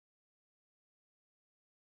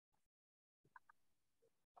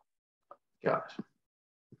Josh.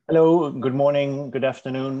 Hello, good morning, good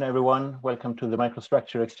afternoon, everyone. Welcome to the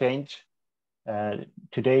Microstructure Exchange.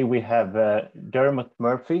 Today we have Dermot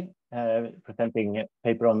Murphy presenting a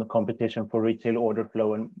paper on the competition for retail order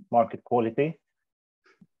flow and market quality.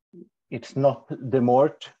 It's not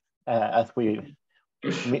Dermot, as we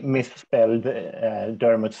misspelled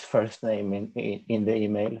Dermot's first name in the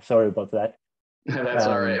email. Sorry about that. That's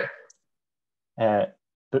all right.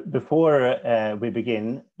 Before we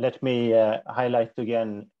begin, let me highlight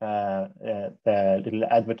again the little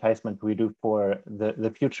advertisement we do for the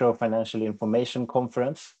Future of Financial Information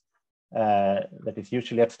conference that is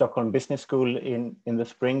usually at Stockholm Business School in the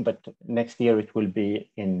spring, but next year it will be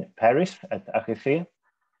in Paris at UIC.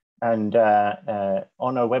 And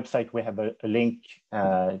on our website, we have a link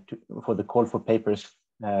for the call for papers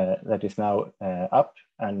that is now up,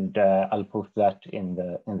 and I'll post that in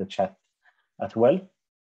the chat as well.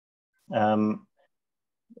 So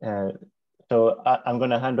I'm going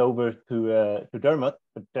to hand over to Dermot,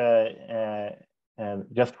 but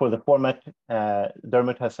just for the format,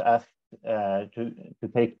 Dermot has asked to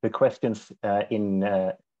take the questions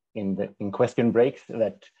in question breaks.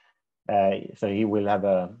 So he will have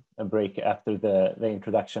a break after the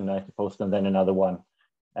introduction, I suppose, and then another one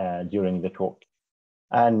during the talk.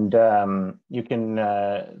 And you can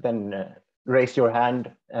then raise your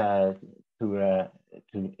hand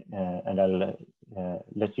and I'll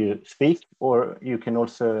let you speak, or you can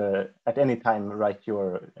also at any time write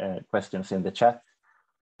your questions in the chat.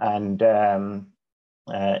 And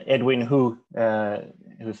Edwin Hu,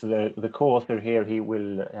 who's the co-author here,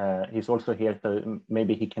 he's also here, so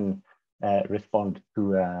maybe he can respond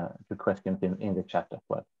to questions in the chat as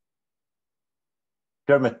well.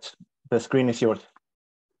 Dermot, the screen is yours.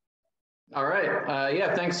 All right.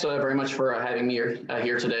 Yeah, thanks very much for having me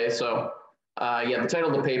here today. So yeah, the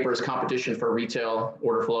title of the paper is Competition for Retail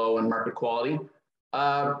Order Flow and Market Quality.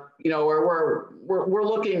 We're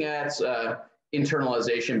looking at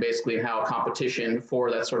internalization, basically, and how competition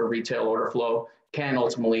for that sort of retail order flow can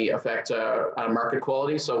ultimately affect market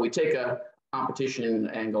quality. So we take a competition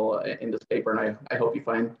angle in this paper, and I hope you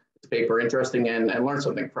find this paper interesting and learn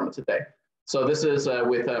something from it today. So this is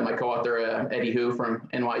with my co-author, Edwin Hu from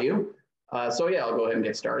NYU. So yeah, I'll go ahead and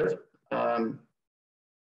get started.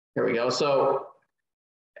 Here we go. So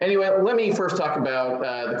anyway, let me first talk about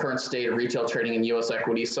the current state of retail trading in U.S.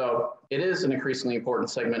 equities. So it is an increasingly important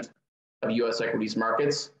segment of U.S. equities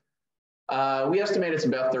markets. We estimate it's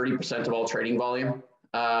about 30% of all trading volume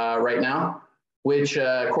right now, which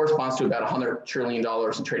corresponds to about $100 trillion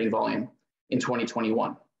in trading volume in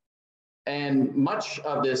 2021. And much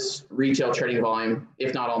of this retail trading volume,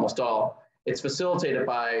 if not almost all, it's facilitated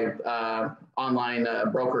by online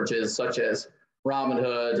brokerages such as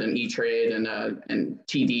Robinhood and E-Trade and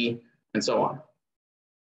TD and so on.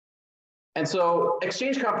 And so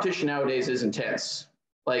exchange competition nowadays is intense.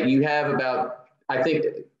 Like you have about, I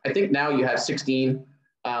think now you have 16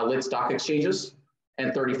 lit stock exchanges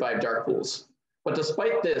and 35 dark pools. But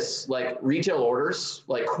despite this, like retail orders,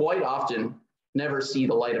 like quite often never see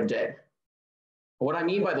the light of day. What I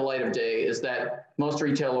mean by the light of day is that most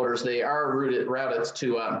retail orders, they are routed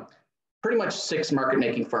to pretty much 6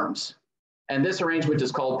 market-making firms. And this arrangement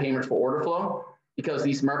is called payment for order flow because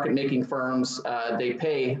these market-making firms, they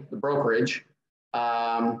pay the brokerage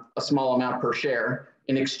a small amount per share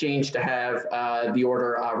in exchange to have the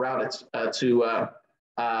order routed to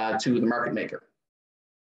the market maker.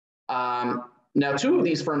 Now, 2 of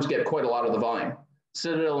these firms get quite a lot of the volume.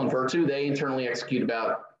 Citadel and Virtu, they internally execute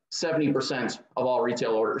about 70% of all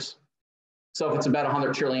retail orders. So if it's about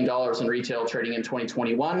 $100 trillion in retail trading in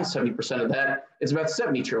 2021, 70% of that is about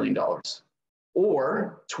 $70 trillion.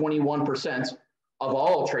 Or 21% of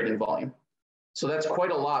all trading volume. So that's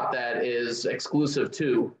quite a lot that is exclusive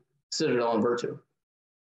to Citadel and Virtu.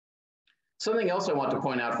 Something else I want to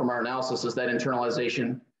point out from our analysis is that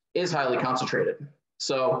internalization is highly concentrated.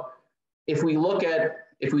 So if we look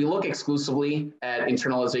exclusively at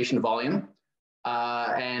internalization volume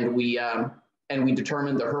and we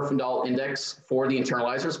determine the Herfindahl index for the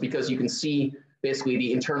internalizers, because you can see basically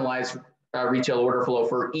the internalized retail order flow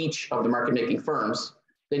for each of the market-making firms,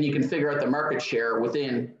 then you can figure out the market share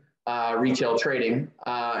within retail trading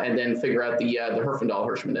and then figure out the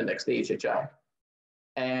Herfindahl-Hirschman index, the HHI.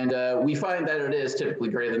 And we find that it is typically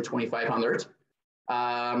greater than 2,500.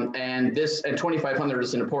 And 2,500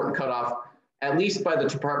 is an important cutoff, at least by the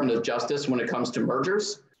Department of Justice when it comes to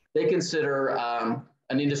mergers. They consider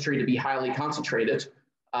an industry to be highly concentrated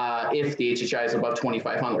if the HHI is above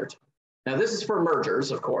 2,500. Now, this is for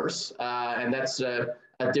mergers, of course, and that's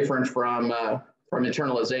different from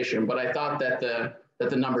internalization. But I thought that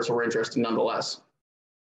the numbers were interesting nonetheless.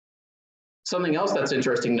 Something else that's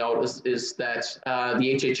interesting to note is that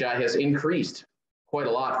the HHI has increased quite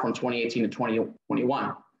a lot from 2018 to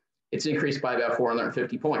 2021. It's increased by about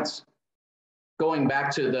 450 points. Going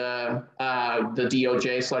back to the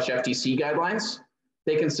DOJ/FTC guidelines,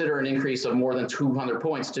 they consider an increase of more than 200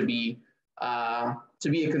 points to be a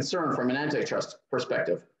concern from an antitrust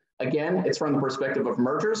perspective. Again, it's from the perspective of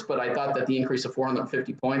mergers, but I thought that the increase of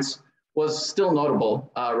 450 points was still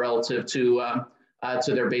notable relative to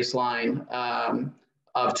their baseline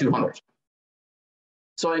of 200.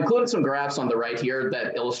 So I included some graphs on the right here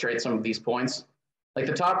that illustrate some of these points. Like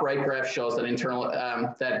the top right graph shows that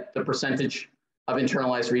that the percentage of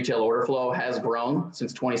internalized retail order flow has grown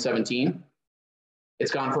since 2017.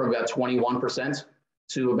 It's gone from about 21%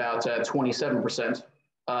 to about 27%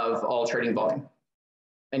 of all trading volume.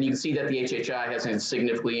 And you can see that the HHI has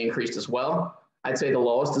significantly increased as well. I'd say the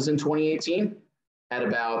lowest is in 2018 at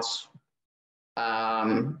about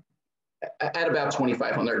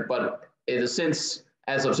 2,500, but it has since,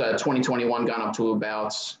 as of 2021, gone up to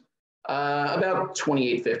about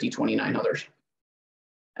 2,850, 2,900.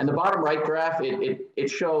 And the bottom right graph, it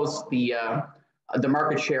shows the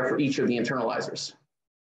market share for each of the internalizers.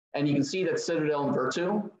 And you can see that Citadel and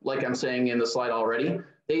Virtu, like I'm saying in the slide already,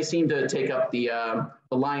 they seem to take up the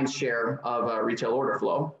lion's share of retail order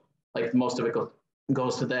flow, like most of it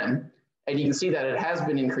goes to them. And you can see that it has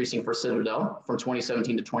been increasing for Citadel from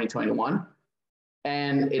 2017 to 2021.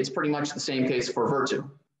 And it's pretty much the same case for Virtu.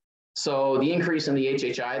 So the increase in the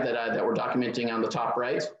HHI that we're documenting on the top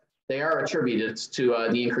right, they are attributed to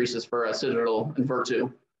the increases for Citadel and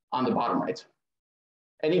Virtu on the bottom right.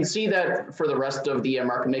 And you can see that for the rest of the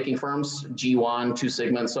market making firms, G1, Two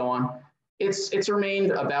Sigma, and so on, it's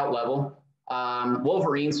remained about level.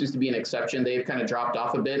 Wolverine seems to be an exception. They've kind of dropped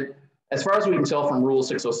off a bit. As far as we can tell from Rule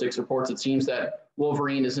 606 reports, it seems that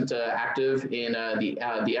Wolverine isn't active in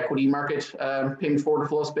the equity market payment for order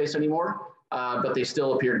flow space anymore, but they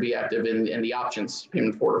still appear to be active in the options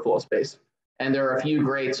payment for order flow space. And there are a few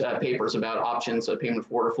great papers about options payment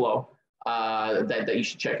for order flow that you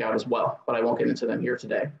should check out as well, but I won't get into them here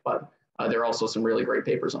today. But there are also some really great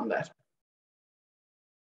papers on that.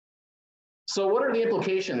 So what are the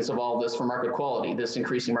implications of all this for market quality, this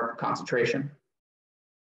increasing market concentration?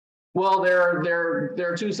 Well, there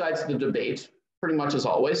are two sides to the debate, pretty much as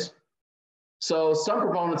always. So some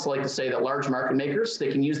proponents like to say that large market makers,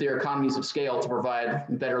 they can use their economies of scale to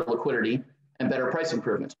provide better liquidity and better price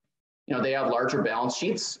improvement. You know, they have larger balance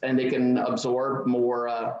sheets and they can absorb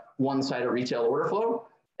more one-sided retail order flow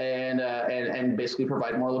and basically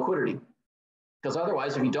provide more liquidity. Because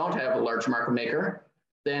otherwise, if you don't have a large market maker,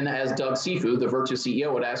 then as Doug Sifu, the Virtu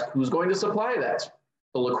CEO, would ask, who's going to supply that?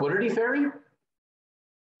 The liquidity fairy?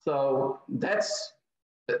 So that's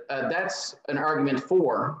an argument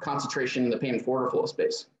for concentration in the payment for order flow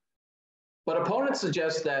space. But opponents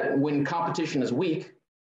suggest that when competition is weak,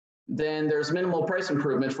 then there's minimal price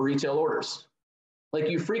improvement for retail orders. Like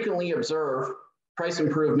you frequently observe price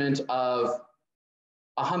improvement of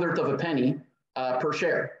 1/100 of a penny per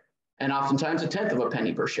share, and oftentimes 1/10 of a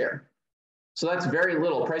penny per share. So that's very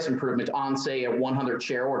little price improvement on, say, a 100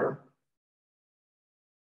 share order.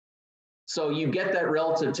 So you get that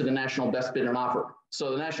relative to the national best bid and offer.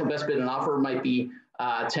 So the national best bid and offer might be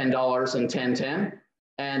 $10 and 10.10,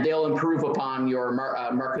 and they'll improve upon your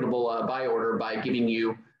marketable buy order by giving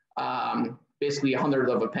you basically 1/100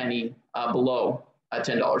 of a penny below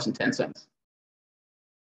 $10.10.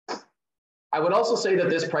 I would also say that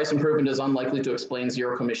this price improvement is unlikely to explain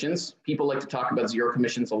zero commissions. People like to talk about zero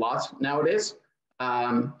commissions a lot nowadays.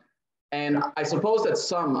 And I suppose that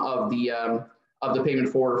some of the payment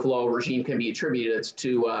for order flow regime can be attributed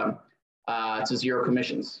to zero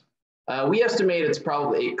commissions. We estimate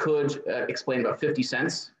it could explain about 50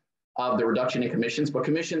 cents of the reduction in commissions, but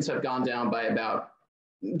commissions have gone down by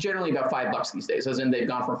generally about $5 these days, as in they've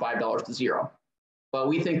gone from $5 to 0. But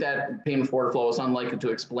we think that payment for order flow is unlikely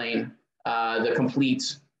to explain the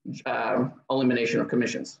complete elimination of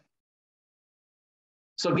commissions.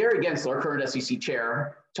 So Gary Gensler, current SEC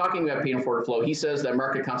chair, talking about payment for order flow, he says that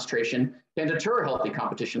market concentration can deter healthy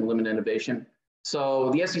competition and limit innovation.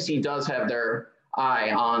 So the SEC does have their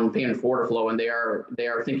eye on payment for order flow, and they are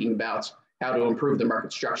thinking about how to improve the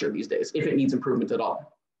market structure these days, if it needs improvement at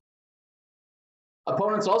all.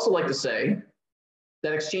 Opponents also like to say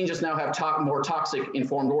that exchanges now have more toxic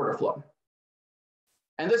informed order flow.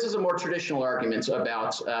 And this is a more traditional argument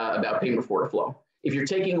about payment for order flow. If you're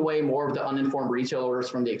taking away more of the uninformed retail orders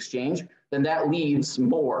from the exchange, then that leaves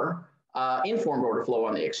more informed order flow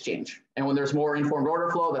on the exchange. And when there's more informed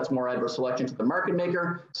order flow, that's more adverse selection to the market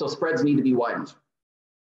maker, so spreads need to be widened.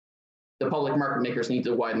 The public market makers need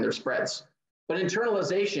to widen their spreads. But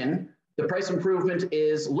internalization the price improvement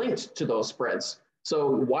is linked to those spreads. So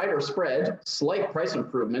wider spread, slight price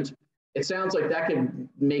improvement, it sounds like that could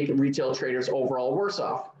make retail traders overall worse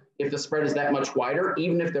off if the spread is that much wider,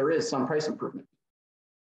 even if there is some price improvement.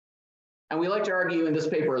 And we like to argue in this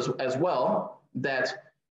paper as well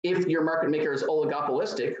that if your market maker is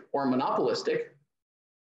oligopolistic or monopolistic,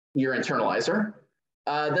 your internalizer,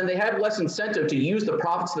 then they have less incentive to use the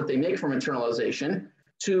profits that they make from internalization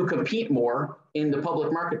to compete more in the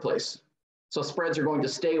public marketplace. So spreads are going to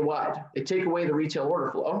stay wide. They take away the retail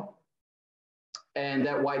order flow, and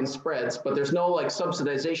that widens spreads, but there's no like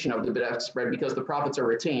subsidization of the bid-ask spread because the profits are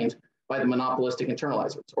retained by the monopolistic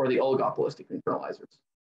internalizers or the oligopolistic internalizers.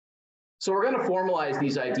 So we're going to formalize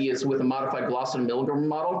these ideas with a modified Glosson-Milgram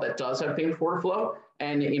model that does have payment for order flow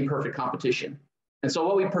and imperfect competition. And so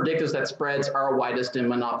what we predict is that spreads are widest in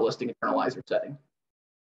monopolistic internalizer setting.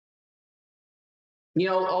 You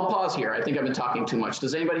know, I'll pause here. I think I've been talking too much.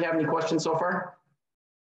 Does anybody have any questions so far?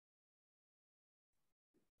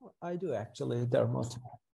 I do actually, Dermot.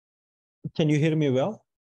 Can you hear me well?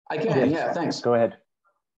 I can, yeah, thanks. Go ahead.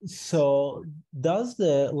 So does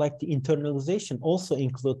the internalization also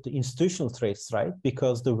include the institutional trades, right?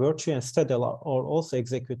 Because the Virtue and Stedel are also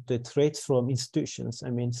execute the trades from institutions. I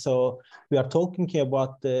mean, so we are talking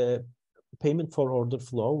about the payment for order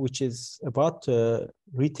flow, which is about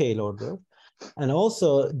retail order. And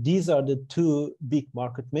also these are the two big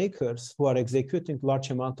market makers who are executing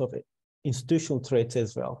large amount of institutional trades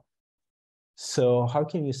as well. So how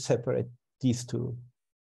can you separate these two?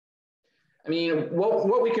 I mean,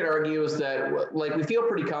 what we could argue is that, like, we feel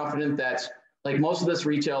pretty confident that, like, most of this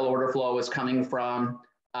retail order flow is coming from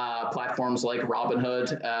platforms like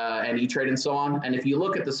Robinhood and E-Trade and so on. And if you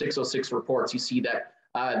look at the 606 reports, you see that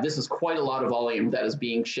this is quite a lot of volume that is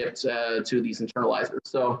being shipped to these internalizers.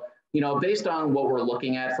 So, you know, based on what we're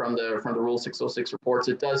looking at from the Rule 606 reports,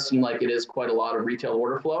 it does seem like it is quite a lot of retail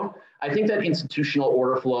order flow. I think that institutional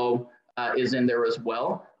order flow is in there as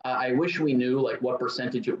well. I wish we knew like what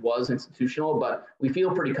percentage it was institutional, but we feel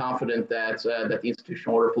pretty confident that that the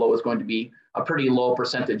institutional order flow is going to be a pretty low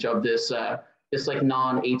percentage of this this like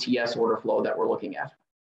non-ATS order flow that we're looking at.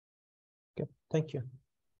 Okay, thank you.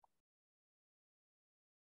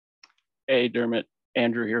 Hey, Dermot,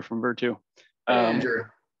 Andrew here from Virtu. Hey, Andrew.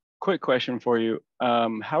 Quick question for you.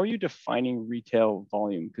 How are you defining retail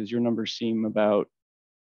volume? Because your numbers seem about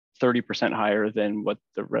 30% higher than what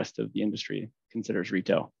the rest of the industry considers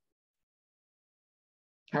retail.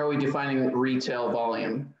 How are we defining retail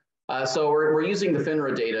volume? So we're using the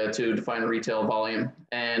FINRA data to define retail volume.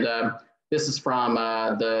 And this is from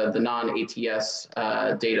the non-ATS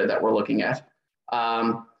data that we're looking at.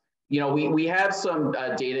 You know, we have some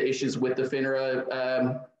data issues with the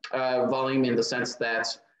FINRA volume in the sense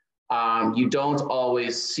that you don't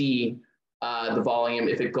always see the volume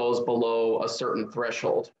if it goes below a certain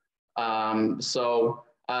threshold. So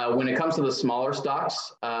when it comes to the smaller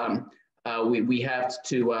stocks, we have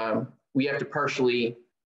to partially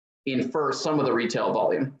infer some of the retail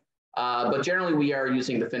volume. But generally, we are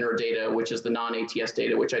using the FINRA data, which is the non-ATS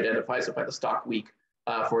data, which identifies it by the stock week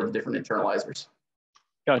for the different internalizers.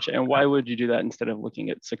 Gotcha. And why would you do that instead of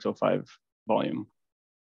looking at 605 volume?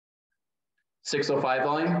 605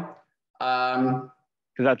 volume? Because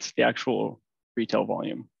that's the actual retail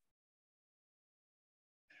volume.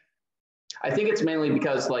 I think it's mainly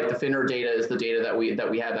because like the FINRA data is the data that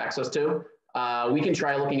we have access to. We can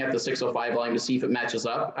try looking at the 605 volume to see if it matches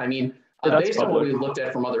up. I mean, based on what we looked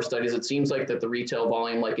at from other studies, it seems like that the retail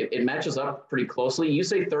volume, like it matches up pretty closely. You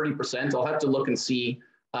say 30%, I'll have to look and see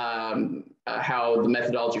how the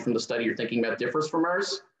methodology from the study you're thinking about differs from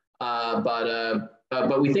ours.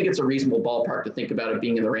 But we think it's a reasonable ballpark to think about it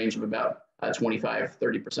being in the range of about 25,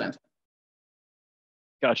 30%.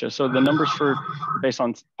 Gotcha. So the numbers for based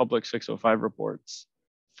on public 605 reports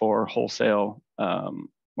for wholesale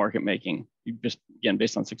market making, you just, again,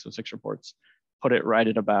 based on 606 reports, put it right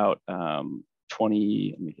at about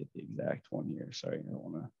 20, let me get the exact one here. Sorry, I don't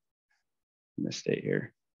want to misstate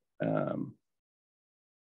here. I'll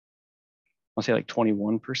say like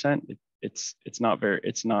 21%. It's not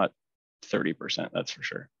 30%, that's for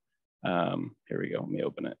sure. Here we go, let me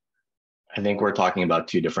open it. I think we're talking about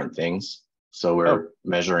two different things. So we're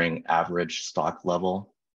measuring average stock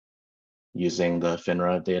level using the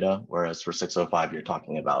FINRA data, whereas for 605, you're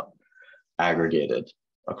talking about aggregated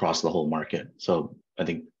across the whole market. So I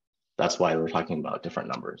think that's why we're talking about different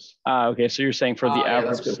numbers. Okay, so you're saying for the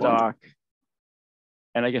average stock,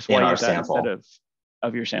 and I guess why use that instead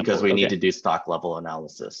of your sample? Because we need to do stock level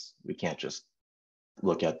analysis. We can't just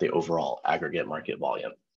look at the overall aggregate market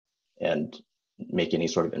volume and make any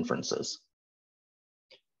sort of inferences.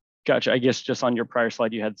 Gotcha. I guess just on your prior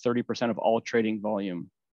slide, you had 30% of all trading volume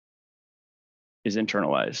is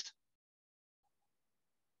internalized.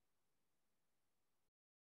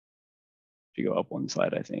 If you go up one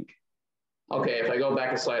slide, I think. Okay, if I go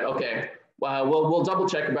back a slide, okay. We'll double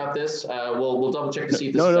check about this. We'll double check to see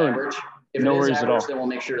if this is average. If it is average, then we'll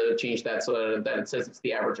make sure to change that so that it says it's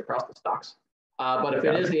the average across the stocks. But if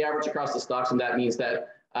it is the average across the stocks, and that means that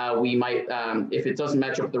we might, if it doesn't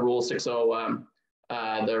match up with the Rule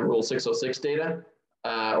 606 data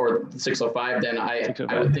or 605, then I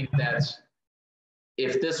would think that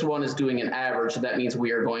if this one is doing an average, that means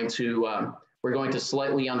we are going to we're going to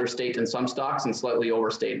slightly understate in some stocks and slightly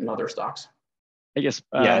overstate in other stocks. I guess.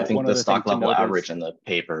 Yeah, I think the stock level average in the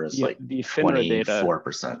paper is like the FINRA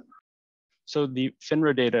 24%. So the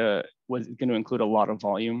FINRA data was going to include a lot of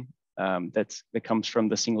volume that comes from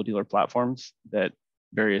the single dealer platforms that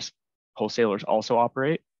various wholesalers also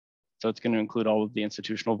operate. So it's going to include all of the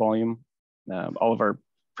institutional volume, all of our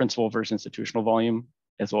principal versus institutional volume,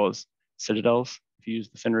 as well as Citadel's, if you use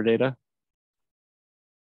the FINRA data.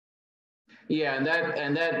 Yeah,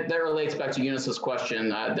 and that relates back to Eunice's question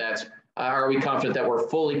that are we confident that we're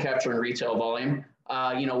fully capturing retail volume?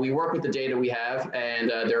 You know, we work with the data we have, and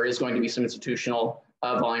there is going to be some institutional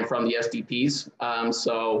volume from the SDPs.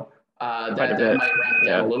 So that might round it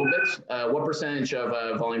down a little bit. What percentage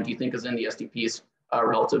of volume do you think is in the SDPs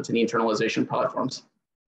relative to the internalization platforms?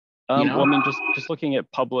 You know? Well, I mean, just looking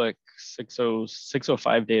at public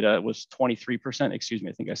 605 data, it was 23%. Excuse me,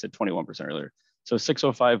 I think I said 21% earlier. So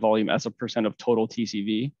 605 volume as a percent of total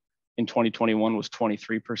TCV in 2021 was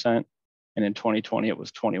 23%. And in 2020, it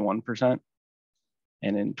was 21%.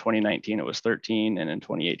 And in 2019, it was 13. And in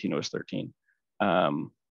 2018, it was 13. And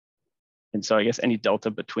so I guess any delta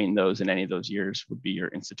between those in any of those years would be your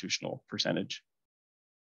institutional percentage.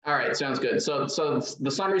 All right, sounds good. So the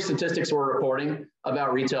summary statistics we're reporting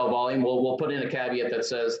about retail volume, we'll put in a caveat that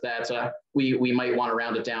says that we might want to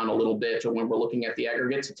round it down a little bit when we're looking at the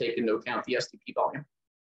aggregate to take into account the SDP volume.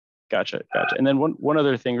 Gotcha. And then one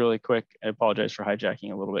other thing really quick, I apologize for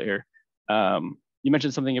hijacking a little bit here. You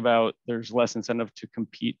mentioned something about there's less incentive to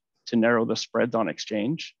compete to narrow the spreads on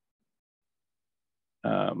exchange.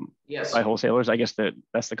 Yes. By wholesalers. I guess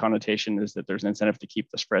that's the connotation, is that there's an incentive to keep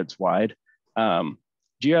the spreads wide.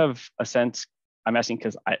 Do you have a sense, I'm asking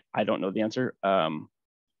because I don't know the answer,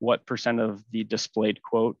 what percent of the displayed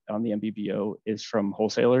quote on the MBBO is from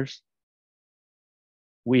wholesalers?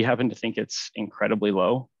 We happen to think it's incredibly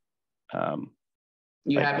low.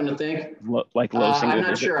 You happen to think? Like low single digit I'm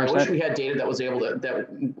not sure. percent? I wish we had data that was able to,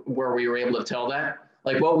 where we were able to tell that.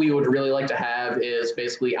 Like what we would really like to have is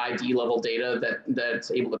basically ID level data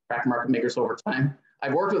that's able to track market makers over time.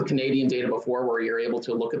 I've worked with Canadian data before where you're able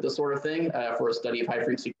to look at this sort of thing for a study of high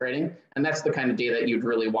frequency trading. And that's the kind of data that you'd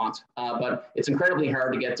really want. But it's incredibly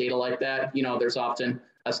hard to get data like that. You know, there's often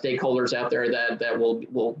stakeholders out there that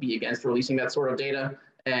will be against releasing that sort of data.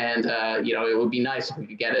 And, you know, it would be nice if we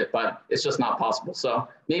could get it, but it's just not possible. So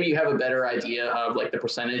maybe you have a better idea of like the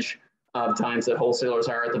percentage of times that wholesalers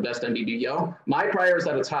are at the best MBBO. My prior is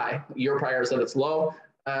that it's high. Your prior is that it's low.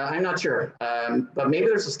 I'm not sure, but maybe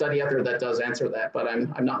there's a study out there that does answer that, but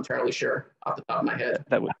I'm not entirely sure off the top of my head.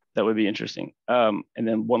 That would be interesting. And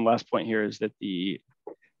then one last point here is that the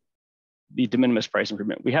de minimis price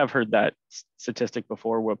improvement. We have heard that statistic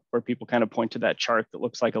before where people kind of point to that chart that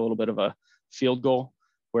looks like a little bit of a field goal,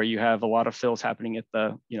 where you have a lot of fills happening at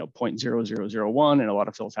the 0.0001 and a lot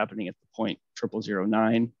of fills happening at the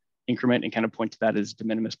 0.0009 increment, and kind of point to that as de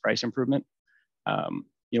minimis price improvement.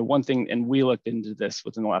 One thing, and we looked into this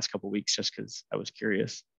within the last couple of weeks just because I was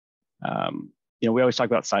curious. We always talk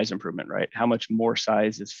about size improvement, right? How much more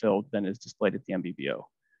size is filled than is displayed at the MBBO.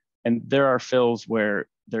 And there are fills where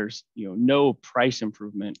there's no price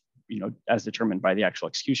improvement, as determined by the actual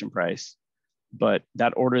execution price, but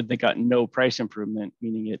that order that got no price improvement,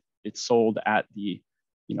 meaning it sold at the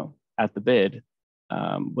bid,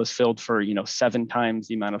 was filled for 7 times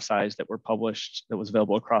the amount of size that were published that was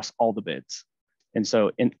available across all the bids. And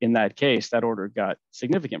so in that case, that order got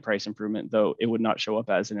significant price improvement, though it would not show up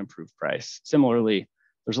as an improved price. Similarly,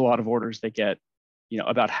 there's a lot of orders that get,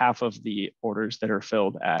 about half of the orders that are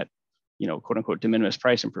filled at, quote unquote, de minimis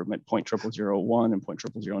price improvement, 0.0001 and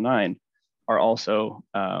 0.0009 are also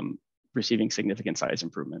receiving significant size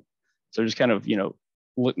improvement. So just kind of,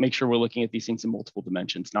 make sure we're looking at these things in multiple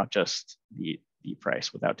dimensions, not just the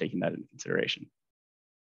price, without taking that into consideration.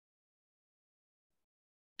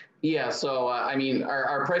 Yeah, so I mean,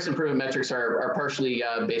 our price improvement metrics are partially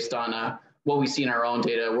based on what we see in our own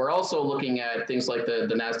data. We're also looking at things like the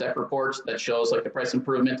NASDAQ reports that shows like the price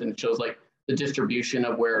improvement, and it shows like the distribution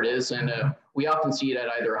of where it is. And we often see it at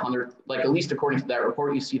either 100, like at least according to that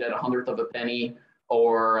report, you see it at 100th of a penny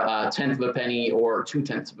or 1/10 of a penny or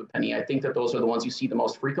 2/10 of a penny. I think that those are the ones you see the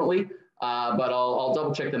most frequently, but I'll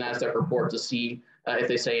double check the NASDAQ report to see if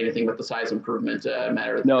they say anything about the size improvement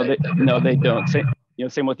matter. No, they don't.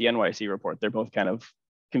 Same with the NYC report. They're both kind of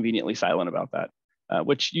conveniently silent about that,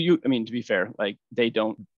 which I mean, to be fair, like they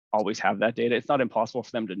don't always have that data. It's not impossible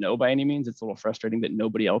for them to know by any means. It's a little frustrating that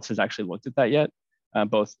nobody else has actually looked at that yet,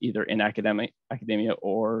 both either in academia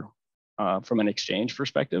or from an exchange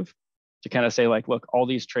perspective, to kind of say like, look, all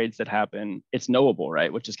these trades that happen, it's knowable,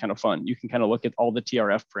 right? Which is kind of fun. You can kind of look at all the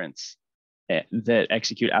TRF prints that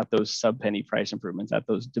execute at those sub-penny price improvements at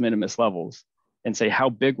those de minimis levels and say, how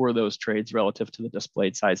big were those trades relative to the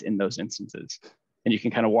displayed size in those instances? And you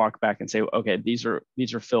can kind of walk back and say, okay, these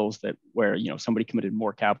are fills that where somebody committed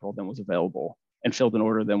more capital than was available and filled an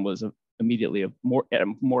order than was immediately at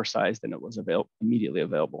more size than it was immediately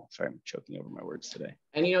available. Sorry, I'm choking over my words today.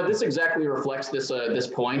 And this exactly reflects this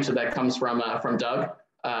point that comes from Doug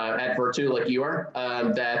at Virtu, like you are,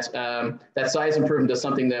 that size improvement is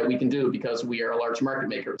something that we can do because we are a large market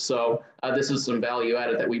maker. So this is some value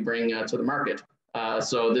added that we bring to the market.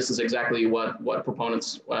 So this is exactly what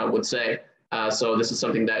proponents would say. So this is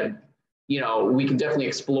something that we can definitely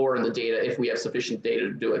explore in the data if we have sufficient data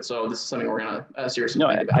to do it. So this is something we're going to seriously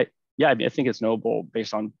think about. I mean, I think it's knowable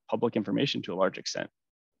based on public information to a large extent.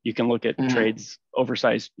 You can look at trades,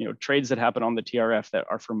 oversized, trades that happen on the TRF that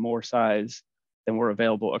are for more size than were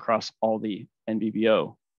available across all the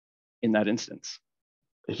NBBO in that instance.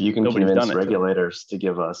 If you can convince regulators to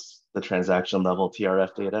give us the transaction level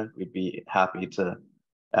TRF data, we'd be happy to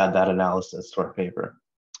add that analysis to our paper.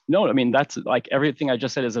 No, I mean, that's like everything I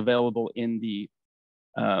just said is available in the,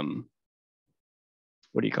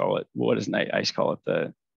 what do you call it? What does ICE call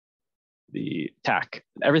it? The TAC.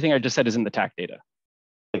 Everything I just said is in the TAC data.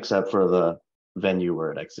 Except for the venue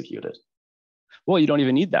where it executed. Well, you don't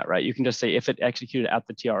even need that, right? You can just say if it executed at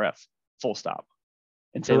the TRF, full stop.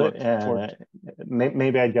 And say, look,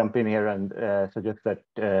 maybe I jump in here and suggest that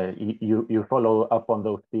you follow up on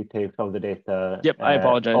those details of the data. Yep, I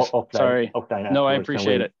apologize. Sorry. No, I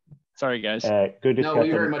appreciate it. Sorry, guys. Good discussion. No,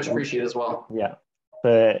 we very much appreciate it as well. Yeah.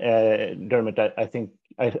 Dermot, I think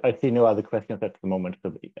I see no other questions at the moment,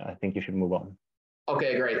 so I think you should move on.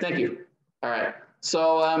 Okay, great. Thank you. All right.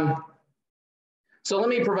 So let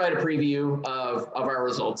me provide a preview of our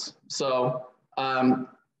results. So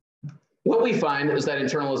what we find is that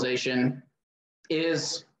internalization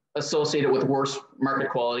is associated with worse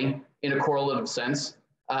market quality in a correlative sense,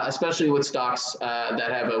 especially with stocks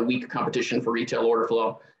that have a weak competition for retail order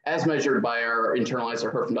flow, as measured by our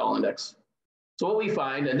internalizer Herfindahl index. So what we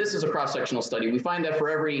find, and this is a cross-sectional study, we find that for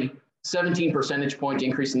every 17 percentage point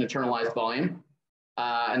increase in internalized volume,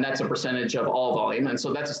 and that's a percentage of all volume, and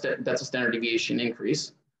so that's a standard deviation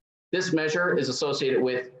increase. This measure is associated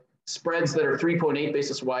with spreads that are 3.8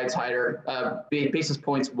 basis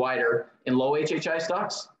points wider in low HHI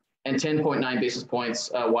stocks and 10.9 basis points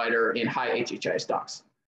wider in high HHI stocks.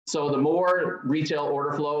 So the more retail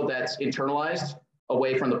order flow that's internalized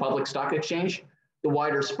away from the public stock exchange, the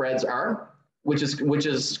wider spreads are, which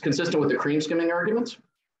is consistent with the cream skimming argument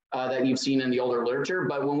that you've seen in the older literature.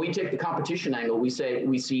 But when we take the competition angle, we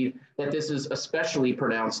see that this is especially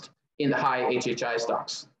pronounced in the high HHI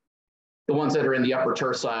stocks, the ones that are in the upper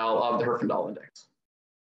tercile of the Herfindahl index.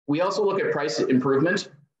 We also look at price improvement,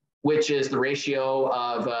 which is the ratio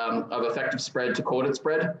of effective spread to quoted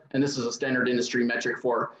spread. And this is a standard industry metric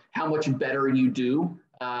for how much better you do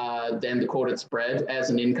than the quoted spread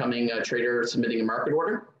as an incoming trader submitting a market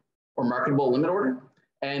order or marketable limit order.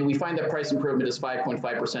 And we find that price improvement is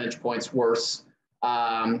 5.5 percentage points worse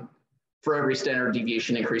for every standard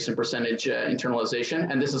deviation increase in percentage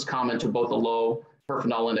internalization. And this is common to both the low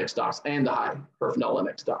Herfindahl index stocks and the high Herfindahl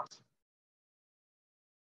index stocks.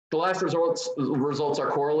 The last results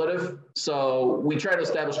are correlative. So we try to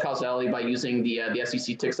establish causality by using the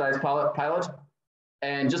SEC tick size pilot.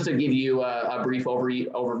 And just to give you a brief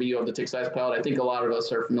overview of the tick size pilot, I think a lot of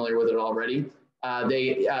us are familiar with it already.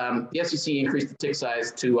 The SEC increased the tick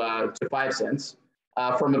size to 5 cents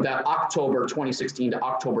from about October 2016 to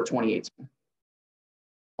October 2018.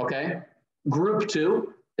 Okay. Group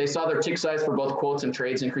 2, they saw their tick size for both quotes and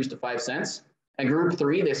trades increase to 5 cents. And group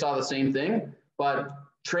 3, they saw the same thing, but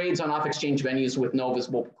trades on off-exchange venues with no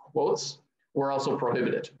visible quotes were also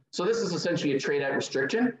prohibited. So this is essentially a trade at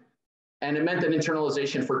restriction. And it meant that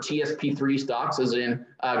internalization for TSP3 stocks, as in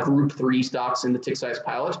group 3 stocks in the tick size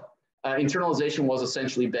pilot, internalization was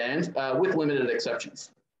essentially banned with limited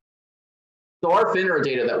exceptions. So our FINRA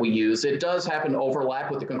data that we use, it does happen to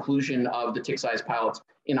overlap with the conclusion of the tick size pilot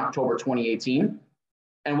in October 2018.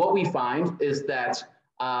 And what we find is that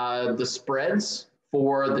the spreads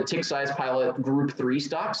for the tick size pilot group 3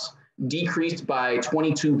 stocks decreased by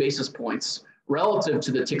 22 basis points relative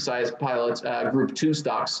to the tick size pilot group 2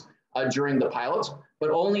 stocks during the pilot,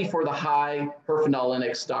 but only for the high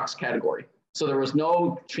herphenolinic stocks category. So there was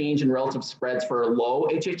no change in relative spreads for low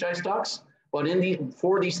HHI stocks, but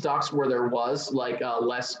for these stocks where there was like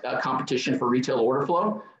less competition for retail order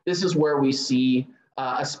flow, this is where we see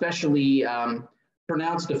especially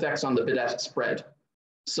pronounced effects on the bid-ask spread.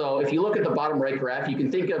 So if you look at the bottom right graph, you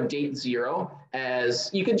can think of date 0 as,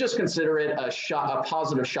 you can just consider it a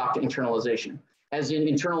positive shock to internalization, as in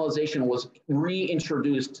internalization was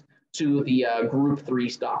reintroduced to the group 3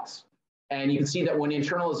 stocks. And you can see that when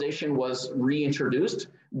internalization was reintroduced,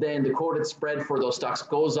 then the quoted spread for those stocks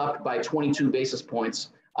goes up by 22 basis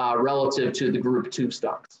points relative to the group 2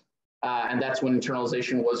 stocks. And that's when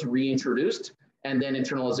internalization was reintroduced. And then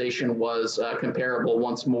internalization was comparable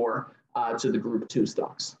once more to the group 2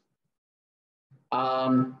 stocks.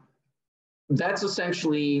 That's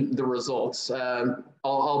essentially the results.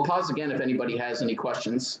 I'll pause again if anybody has any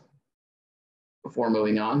questions before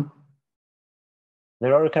moving on.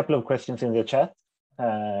 There are a couple of questions in the chat.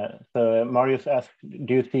 So Marius asked,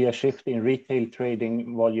 do you see a shift in retail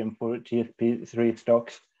trading volume for TSP3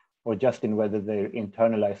 stocks, or just in whether they're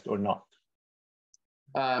internalized or not?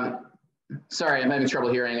 Sorry, I'm having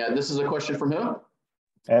trouble hearing. This is a question from who?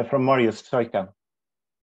 From Marius Soika.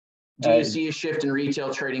 Do you see a shift in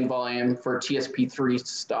retail trading volume for TSP3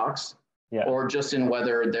 stocks, or just in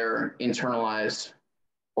whether they're internalized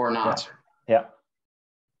or not? Yeah.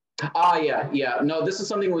 Yeah. No, this is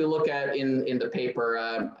something we look at in the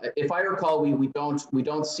paper. If I recall, we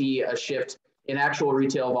don't see a shift in actual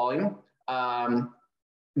retail volume.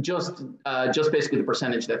 Just basically the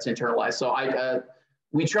percentage that's internalized. So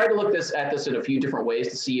we tried to look at this in a few different ways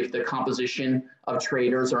to see if the composition of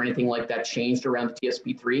traders or anything like that changed around the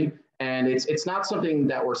TSP3. And it's not something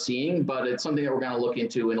that we're seeing, but it's something that we're going to look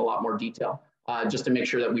into in a lot more detail, just to make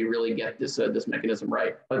sure that we really get this mechanism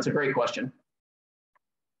right. But it's a great question.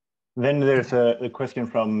 Then there's a question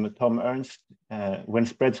from Tom Ernst. When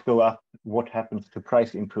spreads go up, what happens to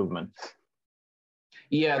price improvement?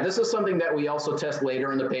 Yeah, this is something that we also test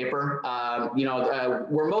later in the paper.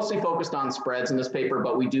 We're mostly focused on spreads in this paper,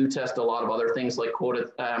 but we do test a lot of other things like quoted,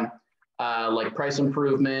 like price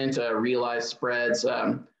improvement, realized spreads,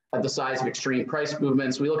 the size of extreme price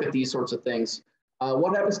movements. We look at these sorts of things.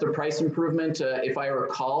 What happens to price improvement? If I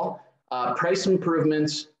recall, price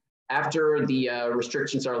improvements after the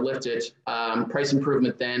restrictions are lifted, price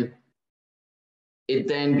improvement then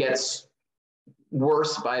gets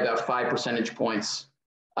worse by about 5 percentage points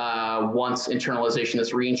once internalization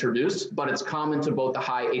is reintroduced, but it's common to both the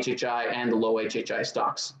high HHI and the low HHI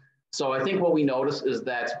stocks. So I think what we notice is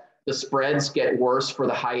that the spreads get worse for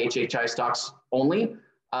the high HHI stocks only,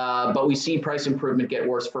 but we see price improvement get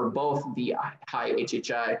worse for both the high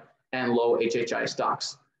HHI and low HHI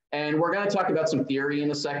stocks. And we're going to talk about some theory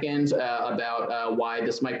in a second about why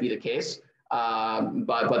this might be the case,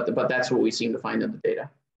 but that's what we seem to find in the data.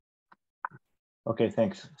 Okay,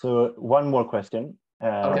 thanks. So one more question.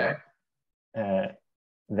 Okay.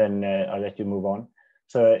 Then I'll let you move on.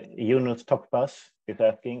 So Yunus Tokpas is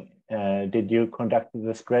asking, did you conduct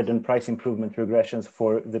the spread and price improvement regressions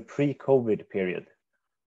for the pre-COVID period?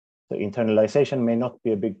 So internalization may not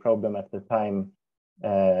be a big problem at the time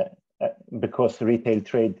because retail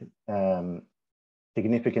trade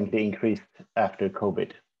significantly increased after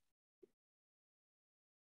COVID.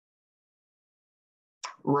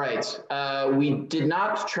 Right. We did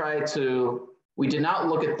not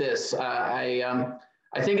look at this.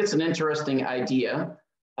 I think it's an interesting idea,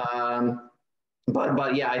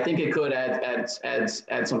 but yeah, I think it could add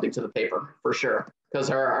something to the paper for sure, because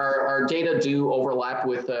our data do overlap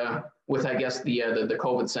with I guess the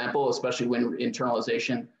COVID sample, especially when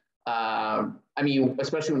internalization.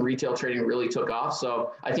 Especially when retail trading really took off.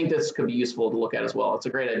 So I think this could be useful to look at as well. It's a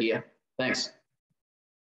great idea. Thanks.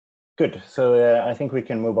 Good. So I think we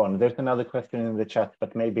can move on. There's another question in the chat,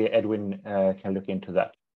 but maybe Edwin can look into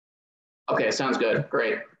that. Okay, sounds good.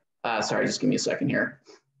 Great. Sorry, just give me a second here.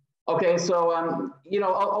 Okay, so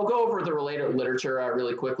I'll go over the related literature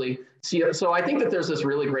really quickly. So I think that there's this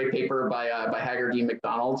really great paper by Haggerty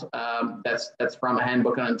McDonald that's from a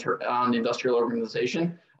handbook on industrial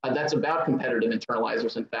organization that's about competitive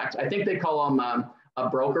internalizers. In fact, I think they call them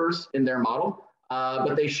brokers in their model,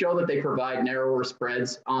 but they show that they provide narrower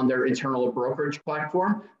spreads on their internal brokerage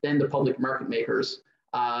platform than the public market makers.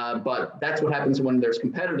 But that's what happens when there's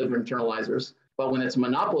competitive internalizers. But when it's a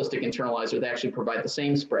monopolistic internalizer, they actually provide the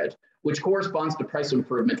same spread, which corresponds to price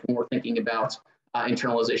improvement when we're thinking about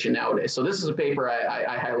internalization nowadays. So this is a paper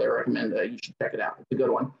I highly recommend. You should check it out. It's a good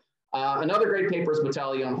one. Another great paper is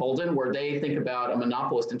Battaglia and Holden, where they think about a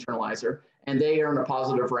monopolist internalizer, and they earn a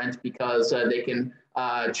positive rent because they can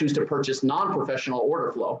choose to purchase non-professional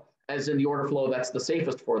order flow, as in the order flow that's the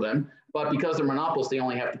safest for them. But because they're monopolists, they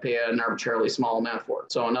only have to pay an arbitrarily small amount for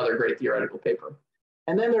it. So another great theoretical paper.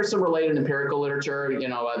 And then there's some related empirical literature,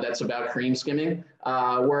 that's about cream skimming,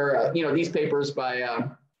 where these papers by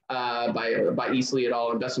Easley et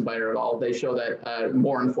al. And Bessenbeiter et al. They show that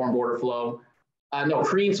more informed order flow,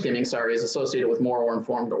 cream skimming, is associated with more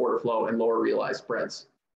informed order flow and lower realized spreads.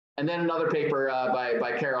 And then another paper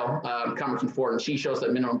by Carol Comerton-Ford, and she shows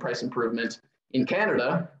that minimum price improvement in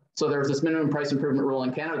Canada. So there's this minimum price improvement rule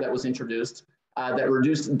in Canada that was introduced that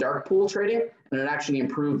reduced dark pool trading, and it actually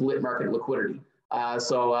improved lit market liquidity.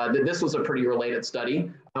 This was a pretty related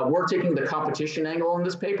study. We're taking the competition angle in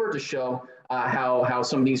this paper to show how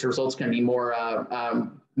some of these results can be more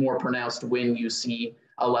pronounced when you see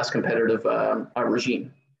a less competitive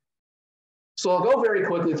regime. So I'll go very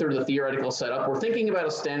quickly through the theoretical setup. We're thinking about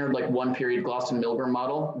a standard like one-period Glosson-Milgram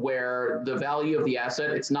model where the value of the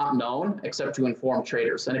asset, it's not known except to inform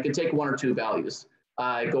traders. And it can take one or two values.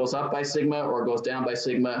 It goes up by sigma or it goes down by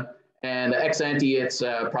sigma. And ex ante, it's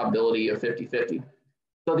a probability of 50-50.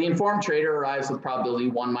 So the informed trader arrives with probability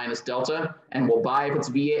 1 minus delta and will buy if it's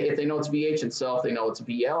VA, if they know it's VH, and sell if they know it's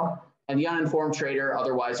VL. And the uninformed trader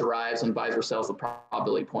otherwise arrives and buys or sells the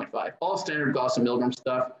probability 0.5. All standard Glosson-Milgram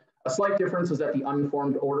stuff. A slight difference is that the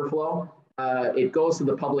uninformed order flow, it goes to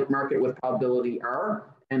the public market with probability R,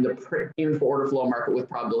 and the payment for order flow market with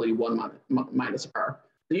probability 1 minus R.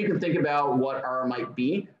 So you can think about what R might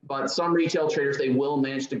be, but some retail traders, they will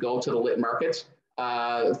manage to go to the lit market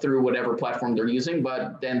through whatever platform they're using,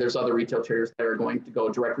 but then there's other retail traders that are going to go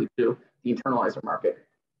directly to the internalizer market.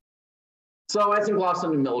 So as in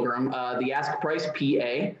Glosson and Milgram, the ask price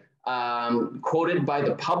PA quoted by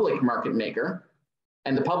the public market maker,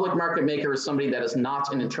 and the public market maker is somebody that is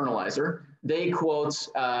not an internalizer. They quote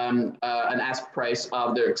an ask price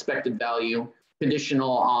of their expected value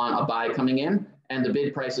conditional on a buy coming in, and the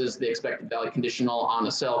bid price is the expected value conditional on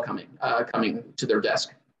a sell coming to their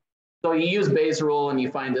desk. So you use Bayes' rule and you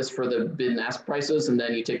find this for the bid and ask prices, and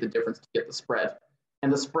then you take the difference to get the spread.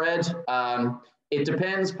 And the spread, it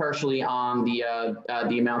depends partially on the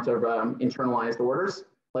amount of internalized orders.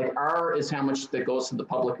 Like R is how much that goes to the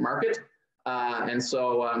public market. And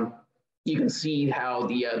so you can see how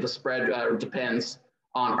the spread depends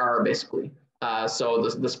on R basically. So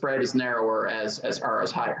the spread is narrower as R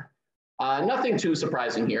is higher. Nothing too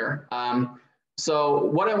surprising here. So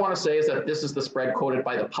what I want to say is that this is the spread quoted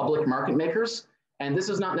by the public market makers. And this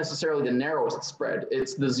is not necessarily the narrowest spread.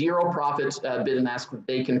 It's the zero profit bid and ask that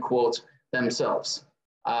they can quote themselves.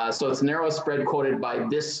 So it's the narrowest spread quoted by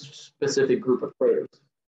this specific group of traders.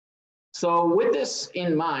 So with this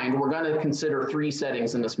in mind, we're going to consider three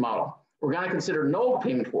settings in this model. We're going to consider no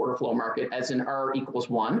payment for order flow market as in R equals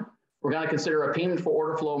 1. We're going to consider a payment for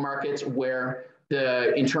order flow market where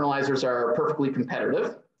the internalizers are perfectly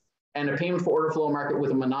competitive, and a payment for order flow market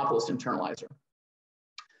with a monopolist internalizer.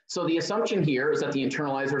 So the assumption here is that the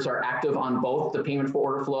internalizers are active on both the payment for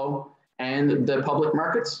order flow and the public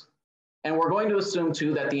markets. And we're going to assume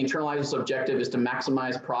too that the internalizer's objective is to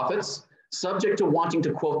maximize profits, subject to wanting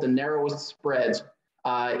to quote the narrowest spreads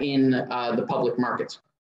in the public markets.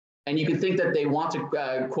 And you can think that they want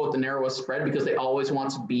to quote the narrowest spread because they always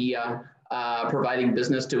want to be providing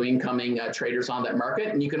business to incoming traders on that market.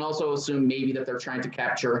 And you can also assume maybe that they're trying to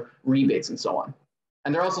capture rebates and so on.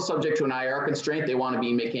 And they're also subject to an IR constraint. They want to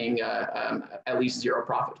be making at least zero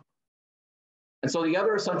profit. And so the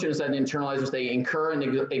other assumption is that internalizers, they incur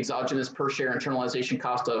an exogenous per share internalization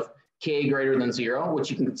cost of K greater than 0, which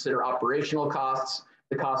you can consider operational costs,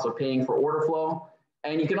 the cost of paying for order flow.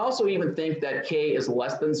 And you can also even think that K is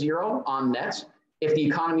less than 0 on net if the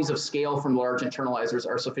economies of scale from large internalizers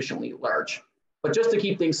are sufficiently large. But just to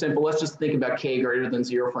keep things simple, let's just think about K greater than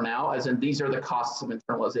 0 for now, as in these are the costs of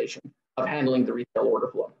internalization, of handling the retail order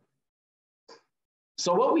flow.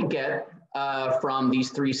 So what we get from these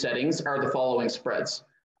three settings are the following spreads.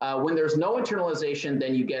 When there's no internalization,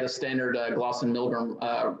 then you get a standard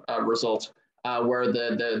Glosson-Milgram result where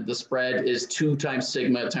the spread is 2 times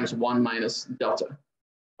sigma times 1 minus delta.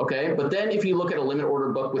 Okay, but then if you look at a limit order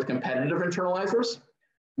book with competitive internalizers,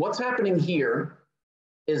 what's happening here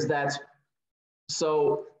is that,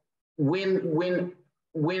 so when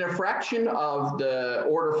a fraction of the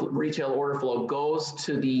retail order flow goes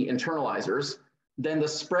to the internalizers, then the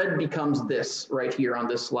spread becomes this right here on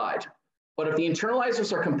this slide. But if the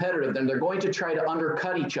internalizers are competitive, then they're going to try to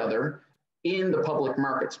undercut each other in the public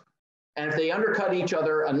market. And if they undercut each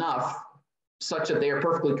other enough such that they are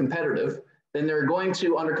perfectly competitive, then they're going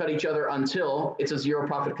to undercut each other until it's a zero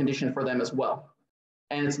profit condition for them as well.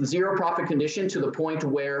 And it's the zero profit condition to the point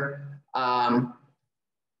where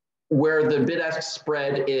the bid-ask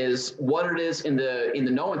spread is what it is in the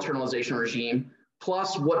no internalization regime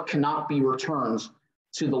plus what cannot be returned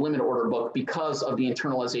to the limit order book because of the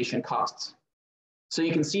internalization costs. So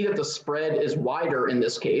you can see that the spread is wider in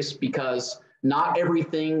this case because not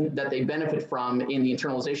everything that they benefit from in the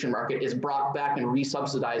internalization market is brought back and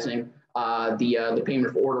resubsidizing the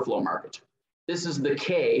payment for order flow market. This is the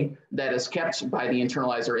K that is kept by the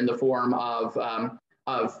internalizer in the form of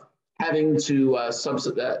having to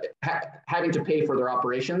having to pay for their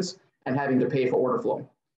operations and having to pay for order flow.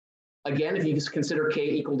 Again, if you consider K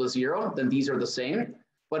equal to 0, then these are the same.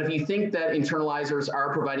 But if you think that internalizers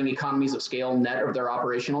are providing economies of scale net of their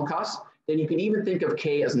operational costs, then you can even think of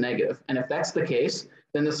K as negative. And if that's the case,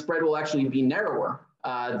 then the spread will actually be narrower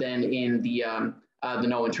than in the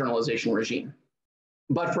no internalization regime.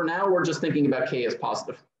 But for now, we're just thinking about K as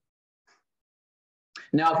positive.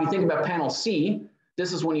 Now, if you think about panel C,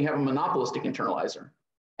 this is when you have a monopolistic internalizer.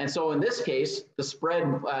 And so in this case, the spread,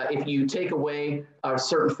 if you take away a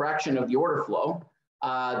certain fraction of the order flow,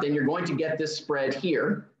 then you're going to get this spread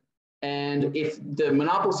here. And if the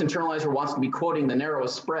monopolist internalizer wants to be quoting the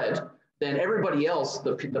narrowest spread, then everybody else,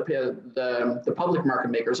 the public market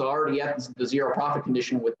makers, are already at the zero profit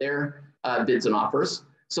condition with their bids and offers.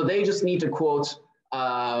 So they just need to quote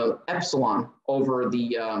epsilon over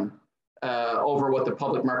over what the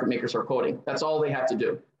public market makers are quoting. That's all they have to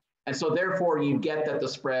do. And so therefore you get that the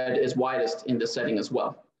spread is widest in this setting as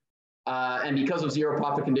well. And because of zero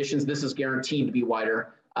profit conditions, this is guaranteed to be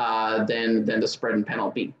wider than the spread in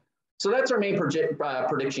panel B. So that's our main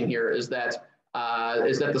prediction here is that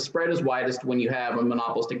the spread is widest when you have a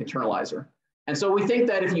monopolistic internalizer. And so we think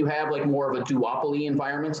that if you have like more of a duopoly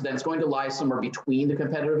environment, then it's going to lie somewhere between the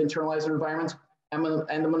competitive internalizer environment and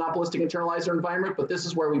the monopolistic internalizer environment. But this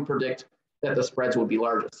is where we predict that the spreads would be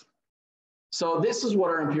largest. So this is what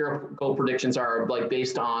our empirical predictions are like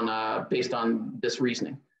based on this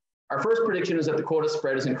reasoning. Our first prediction is that the quota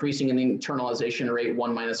spread is increasing in the internalization rate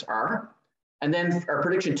 1 minus R. And then our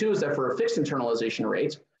prediction 2 is that for a fixed internalization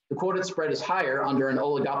rate, the quoted spread is higher under an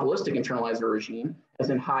oligopolistic internalizer regime, as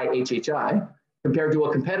in high HHI, compared to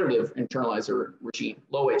a competitive internalizer regime,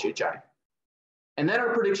 low HHI. And then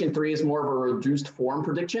our prediction 3 is more of a reduced form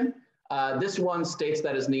prediction. This one states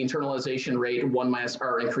that as the internalization rate 1 minus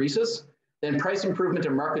R increases, then price improvement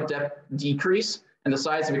and market depth decrease, and the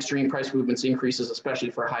size of extreme price movements increases, especially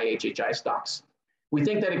for high HHI stocks. We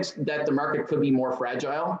think that the market could be more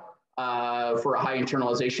fragile for a high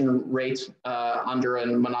internalization rate under a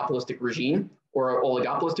monopolistic regime or an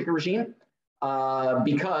oligopolistic regime,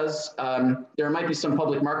 because there might be some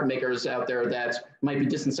public market makers out there that might be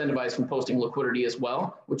disincentivized from posting liquidity as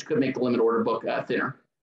well, which could make the limit order book thinner.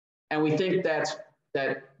 And we think that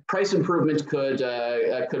price improvement could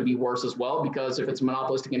be worse as well, because if it's a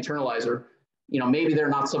monopolistic internalizer, maybe they're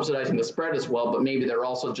not subsidizing the spread as well, but maybe they're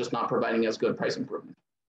also just not providing as good price improvement.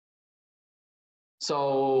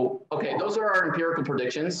 So, okay, those are our empirical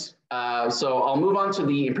predictions. So I'll move on to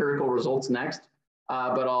the empirical results next,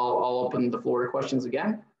 but I'll open the floor to questions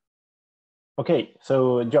again. Okay,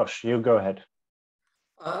 so Josh, you go ahead.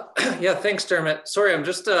 Yeah, thanks, Dermot. Sorry, I'm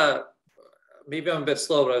just, maybe I'm a bit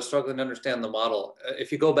slow, but I was struggling to understand the model.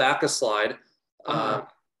 If you go back a slide,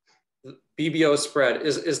 BBO spread,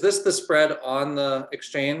 is this the spread on the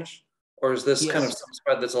exchange, or is this kind of some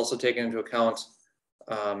spread that's also taken into account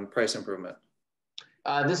price improvement?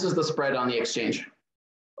 This is the spread on the exchange.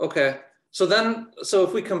 Okay. So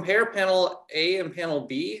if we compare panel A and panel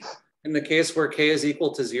B, in the case where K is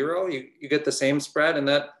equal to 0, you get the same spread, and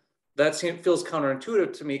that feels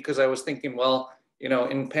counterintuitive to me, because I was thinking, well,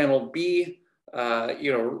 in panel B,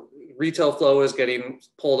 retail flow is getting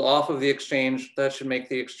pulled off of the exchange. That should make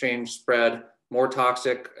the exchange spread more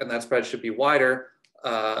toxic, and that spread should be wider.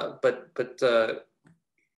 Do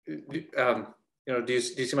you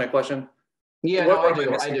see my question? Yeah, no,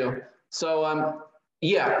 I do. So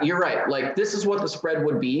yeah, you're right. Like, this is what the spread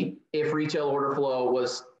would be if retail order flow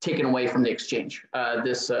was taken away from the exchange,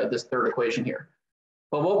 this third equation here.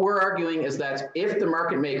 But what we're arguing is that if the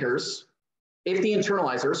market makers, if the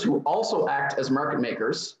internalizers, who also act as market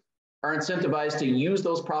makers, are incentivized to use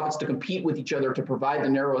those profits to compete with each other to provide the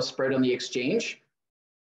narrowest spread on the exchange,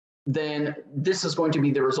 then this is going to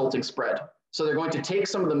be the resulting spread. So they're going to take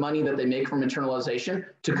some of the money that they make from internalization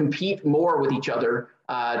to compete more with each other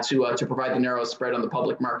to provide the narrowest spread on the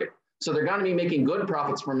public market. So they're going to be making good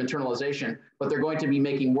profits from internalization, but they're going to be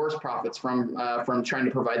making worse profits from trying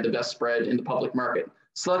to provide the best spread in the public market,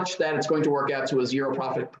 such that it's going to work out to a zero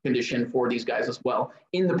profit condition for these guys as well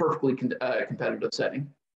in the perfectly competitive setting.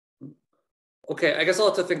 Okay, I guess I'll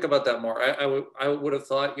have to think about that more. I would have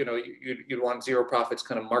thought, you know, you'd want zero profits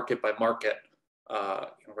kind of market by market, you know,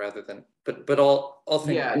 rather than, but I'll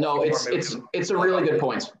think. Yeah, no, it's a really good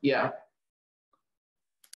point. Yeah.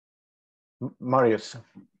 Marius.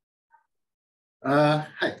 Hi.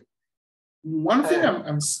 One thing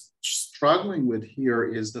I'm struggling with here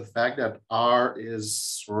is the fact that R is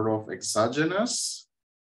sort of exogenous.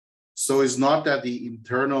 So it's not that the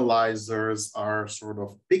internalizers are sort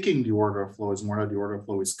of picking the order flow, it's more that the order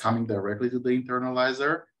flow is coming directly to the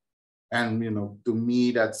internalizer. And, you know, to me,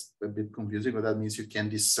 that's a bit confusing, but that means you can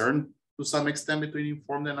discern to some extent between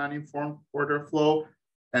informed and uninformed order flow.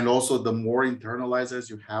 And also the more internalizers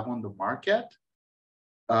you have on the market,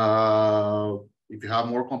 if you have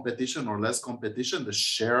more competition or less competition, the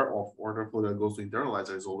share of order flow that goes to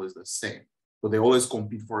internalizer is always the same. So they always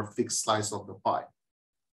compete for a fixed slice of the pie,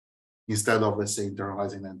 instead of, let's say,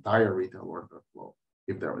 internalizing the entire retail order flow,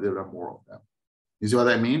 if there are more of them. You see what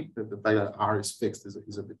I mean? The fact that R is fixed is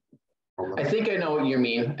a bit problematic. I think I know what you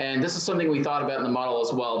mean. And this is something we thought about in the model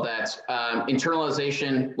as well, that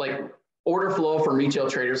internalization, like order flow from retail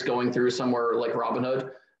traders going through somewhere like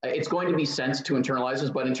Robinhood, it's going to be sent to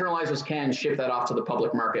internalizers, but internalizers can ship that off to the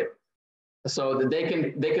public market, so that they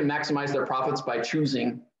can maximize their profits by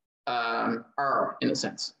choosing R in a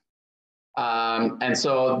sense. And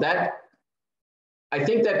so that, I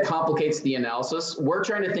think that complicates the analysis. We're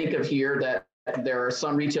trying to think of here that there are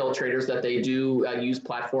some retail traders that they do use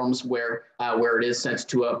platforms where it is sent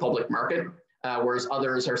to a public market, whereas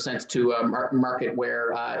others are sent to a market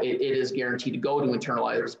where it is guaranteed to go to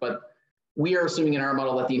internalizers. But we are assuming in our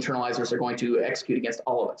model that the internalizers are going to execute against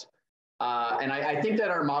all of it. And I think that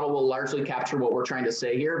our model will largely capture what we're trying to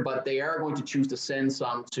say here, but they are going to choose to send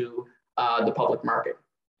some to the public market.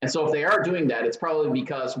 And so if they are doing that, it's probably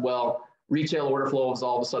because, well, retail order flow is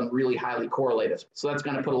all of a sudden really highly correlated. So that's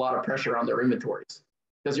going to put a lot of pressure on their inventories,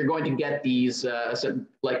 because you're going to get these,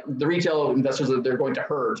 like the retail investors that they're going to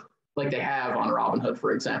herd, like they have on Robinhood,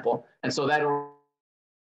 for example. And so that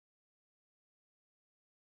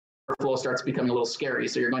flow starts becoming a little scary.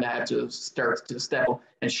 So you're going to have to start to step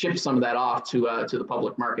and ship some of that off to the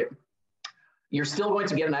public market. You're still going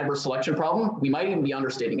to get an adverse selection problem. We might even be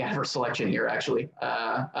understating adverse selection here, actually,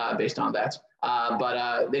 based on that.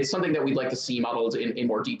 But it's something that we'd like to see modeled in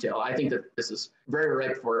more detail. I think that this is very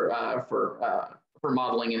ripe for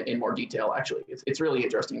modeling in more detail, actually. It's really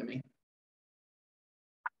interesting to me.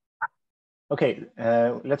 Okay,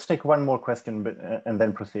 let's take one more question and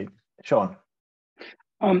then proceed. Sean.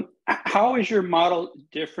 How is your model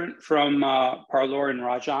different from Parlor and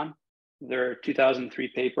Rajan, their 2003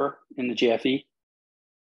 paper in the JFE?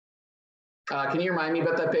 Can you remind me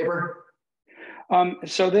about that paper?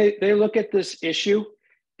 So they look at this issue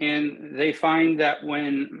and they find that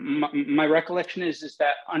when, my recollection is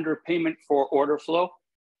that underpayment for order flow,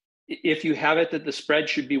 if you have it, that the spread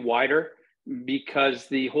should be wider, because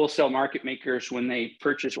the wholesale market makers, when they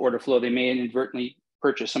purchase order flow, they may inadvertently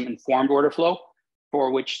purchase some informed order flow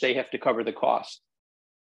for which they have to cover the cost.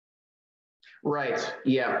 Right.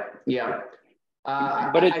 Yeah. Yeah.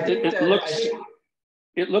 But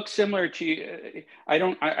it looks similar to.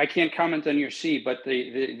 I can't comment on your C, but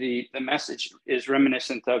the message is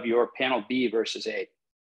reminiscent of your panel B versus A.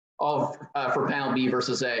 Oh, for panel B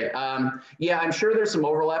versus A. Yeah, I'm sure there's some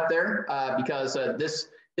overlap there because this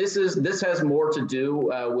has more to do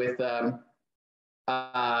with a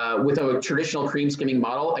traditional cream skimming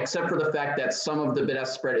model, except for the fact that some of the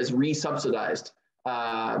bid-ask spread is re-subsidized.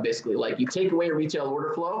 Basically, like you take away retail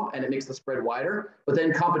order flow and it makes the spread wider, but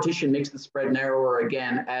then competition makes the spread narrower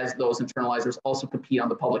again as those internalizers also compete on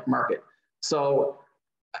the public market. So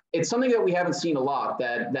it's something that we haven't seen a lot,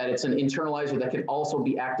 that it's an internalizer that can also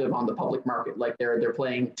be active on the public market. Like they're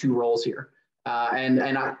playing two roles here.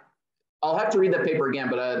 I'll have to read that paper again,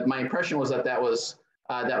 but my impression was that was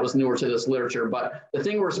newer to this literature. But the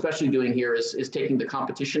thing we're especially doing here is taking the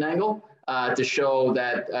competition angle to show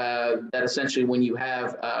that that essentially when you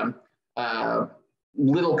have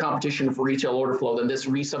little competition for retail order flow, then this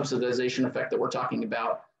resubsidization effect that we're talking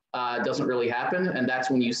about doesn't really happen. And that's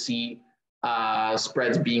when you see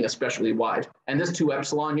spreads being especially wide. And this 2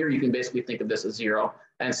 epsilon here, you can basically think of this as 0.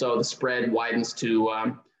 And so the spread widens to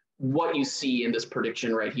what you see in this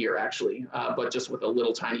prediction right here, actually, but just with a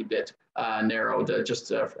little tiny bit narrowed,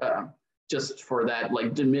 just for that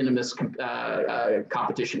like de minimis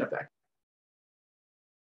competition effect.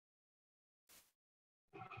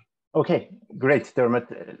 Okay, great, Dermot.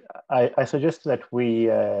 I suggest that we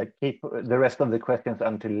keep the rest of the questions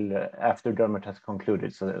until after Dermot has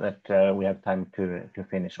concluded, so that we have time to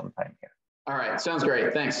finish on time here. All right, sounds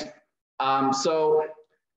great. Thanks.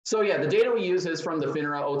 So yeah, the data we use is from the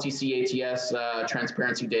FINRA OTC ATS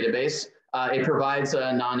transparency database. It provides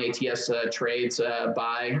non-ATS trades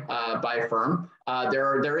by firm.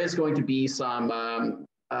 There is going to be some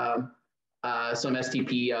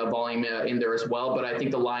STP volume in there as well, but I think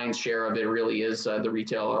the lion's share of it really is the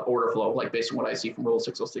retail order flow, like based on what I see from Rule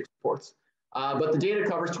 606 reports. But the data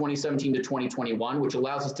covers 2017 to 2021, which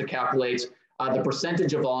allows us to calculate the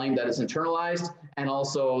percentage of volume that is internalized, and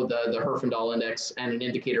also the Herfindahl index and an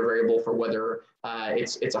indicator variable for whether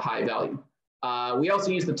it's a high value. We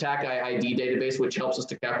also use the TAC ID database, which helps us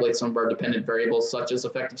to calculate some of our dependent variables, such as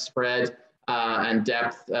effective spread and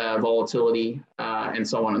depth, volatility, and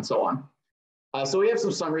so on and so on. So we have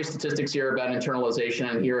some summary statistics here about internalization,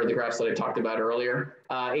 and here are the graphs that I talked about earlier.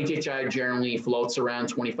 HHI generally floats around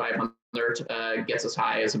 2,500, gets as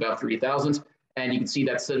high as about 3,000. And you can see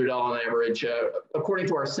that Citadel on average, according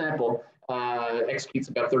to our sample, executes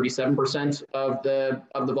about 37% of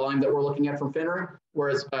the volume that we're looking at from FINRA,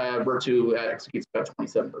 whereas Virtu executes about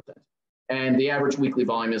 27%. And the average weekly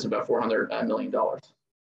volume is about $400 million.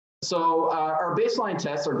 So our baseline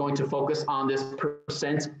tests are going to focus on this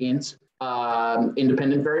percent int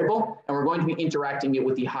independent variable, and we're going to be interacting it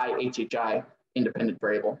with the high HHI independent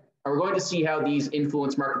variable. And we're going to see how these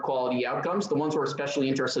influence market quality outcomes. The ones we're especially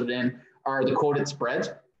interested in are the quoted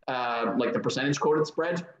spread, like the percentage quoted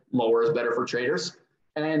spread, lower is better for traders.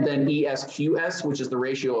 And then ESQS, which is the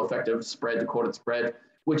ratio effective spread to quoted spread,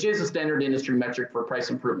 which is a standard industry metric for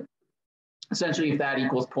price improvement. Essentially, if that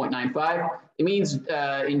equals 0.95, it means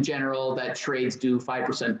in general that trades do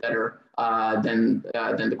 5% better than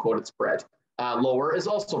the quoted spread. Lower is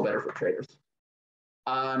also better for traders.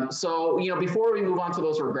 So, before we move on to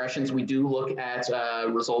those regressions, we do look at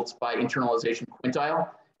results by internalization quintile.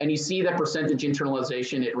 And you see that percentage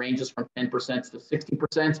internalization, it ranges from 10% to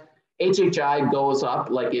 60%. HHI goes up,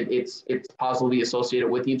 like it's positively associated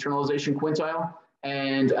with the internalization quintile.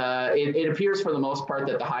 And it appears for the most part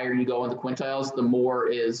that the higher you go in the quintiles, the more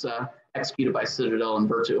is executed by Citadel and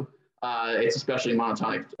Virtu. It's especially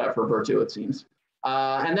monotonic for Virtu, it seems.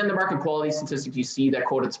 And then the market quality statistics, you see that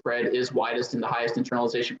quoted spread is widest in the highest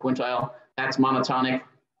internalization quintile. That's monotonic.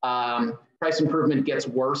 Price improvement gets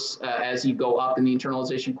worse as you go up in the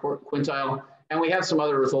internalization quintile. And we have some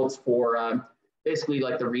other results for basically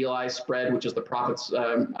like the realized spread, which is the profits,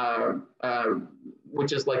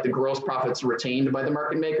 which is like the gross profits retained by the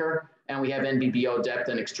market maker. And we have NBBO depth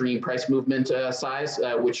and extreme price movement size,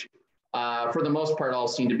 which for the most part all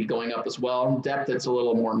seem to be going up as well. Depth, it's a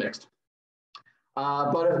little more mixed.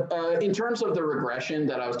 But in terms of the regression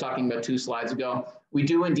that I was talking about 2 slides ago, we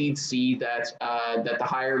do indeed see that that the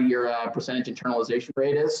higher your percentage internalization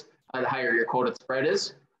rate is, the higher your quoted spread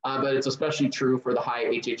is. But it's especially true for the high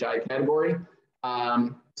HHI category.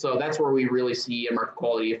 So that's where we really see a market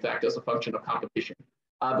quality effect as a function of competition.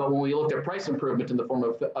 But when we looked at price improvement in the form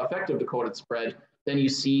of effect of the quoted spread, then you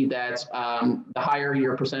see that the higher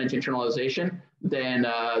your percentage internalization, then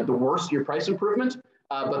the worse your price improvement.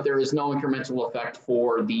 But there is no incremental effect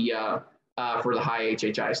for the high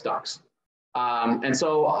HHI stocks. And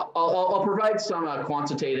so I'll provide some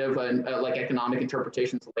quantitative and like economic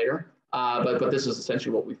interpretations later, but this is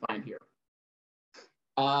essentially what we find here.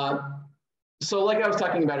 So like I was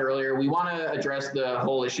talking about earlier, we want to address the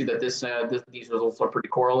whole issue that these results are pretty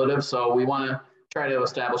correlative. So we want to try to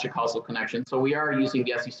establish a causal connection. So we are using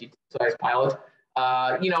the SEC size pilot.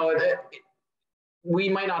 We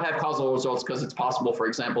might not have causal results because it's possible, for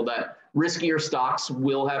example, that riskier stocks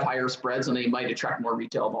will have higher spreads and they might attract more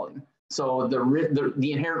retail volume. So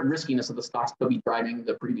the inherent riskiness of the stocks could be driving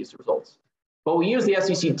the previous results. But we use the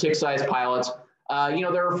SEC tick size pilot.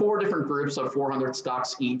 There are 4 different groups of 400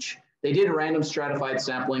 stocks each. They did random stratified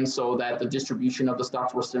sampling so that the distribution of the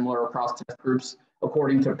stocks were similar across test groups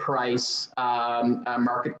according to price,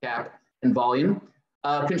 market cap, and volume.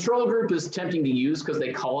 Control group is tempting to use because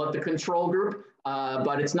they call it the control group,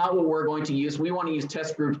 but it's not what we're going to use. We want to use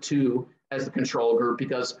test group 2 as the control group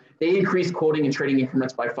because they increased quoting and trading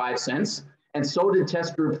increments by 5 cents. And so did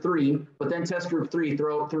test group 3, but then test group 3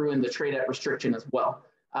 threw in the trade at restriction as well.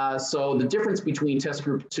 So the difference between test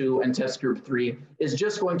group 2 and test group 3 is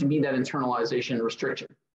just going to be that internalization restriction.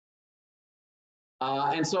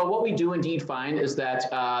 And so what we do indeed find is that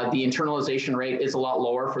the internalization rate is a lot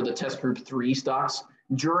lower for the test group 3 stocks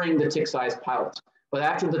during the tick size pilot. But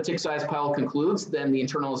after the tick size pilot concludes, then the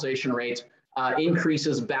internalization rate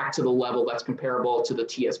increases back to the level that's comparable to the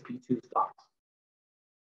TSP2 stocks.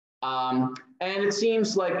 And it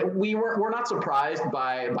seems like we're not surprised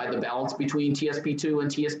by the balance between TSP2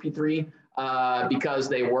 and TSP3 because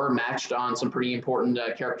they were matched on some pretty important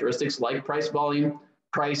characteristics like price, volume,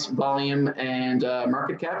 and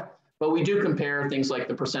market cap. But we do compare things like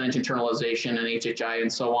the percentage internalization and HHI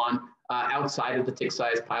and so on outside of the tick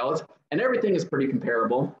size pilot, and everything is pretty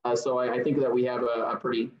comparable. So I think that we have a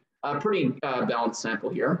pretty balanced sample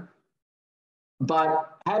here.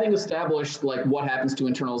 But having established like what happens to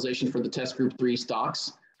internalization for the test group 3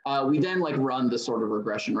 stocks, we then like run this sort of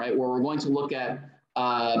regression, right? Where we're going to look at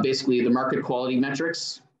basically the market quality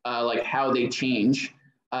metrics, like how they change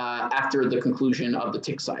after the conclusion of the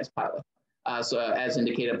tick size pilot, so as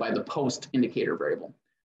indicated by the post indicator variable.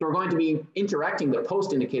 So we're going to be interacting the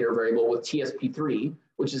post indicator variable with TSP3,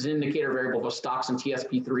 which is an indicator variable for stocks in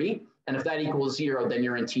TSP3. And if that equals 0, then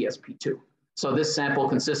you're in TSP2. So this sample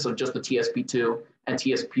consists of just the TSP2 and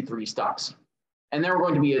TSP3 stocks. And then we're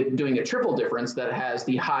going to be doing a triple difference that has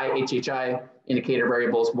the high HHI indicator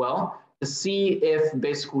variable as well to see if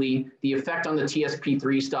basically the effect on the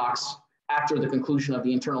TSP3 stocks after the conclusion of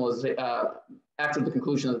the after the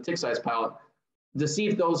conclusion of the tick size pilot, to see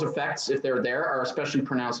if those effects, if they're there, are especially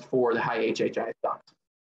pronounced for the high HHI stocks.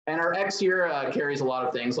 And our X here carries a lot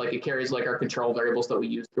of things, like it carries like our control variables that we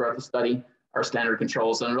use throughout the study, our standard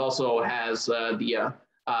controls, and it also has the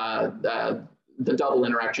double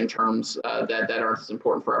interaction terms that aren't as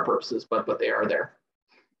important for our purposes, but they are there.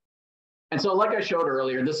 And so like I showed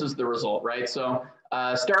earlier, this is the result, right? So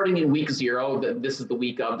starting in week 0, this is the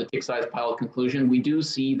week of the tick size pilot conclusion, we do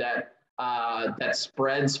see that that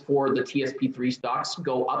spreads for the TSP3 stocks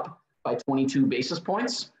go up by 22 basis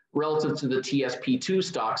points relative to the TSP2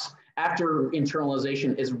 stocks after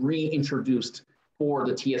internalization is reintroduced for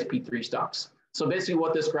the TSP3 stocks. So basically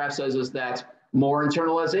what this graph says is that more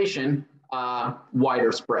internalization,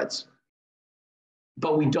 wider spreads.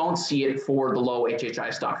 But we don't see it for the low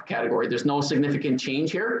HHI stock category. There's no significant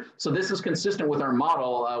change here. So this is consistent with our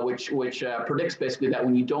model, which predicts basically that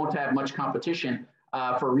when you don't have much competition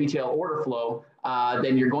for retail order flow,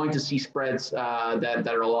 then you're going to see spreads that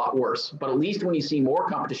are a lot worse. But at least when you see more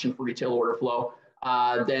competition for retail order flow,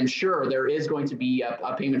 then sure, there is going to be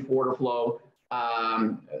a payment for order flow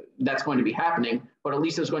that's going to be happening, but at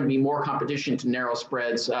least there's going to be more competition to narrow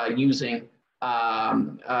spreads using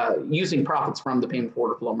profits from the payment for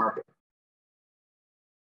order flow market.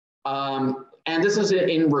 And this is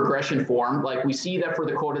in regression form. Like we see that for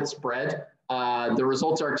the quoted spread, the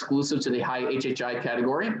results are exclusive to the high HHI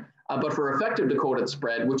category, but for effective decoded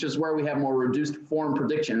spread, which is where we have more reduced form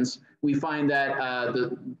predictions, we find that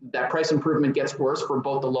that price improvement gets worse for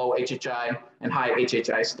both the low HHI and high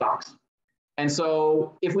HHI stocks. And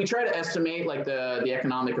so if we try to estimate like the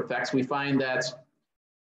economic effects, we find that,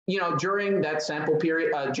 you know, during that sample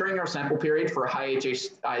period, during our sample period for high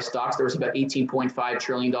HHI stocks, there was about $18.5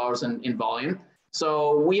 trillion in volume.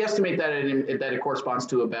 So we estimate that it corresponds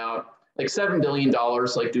to about like $7 billion,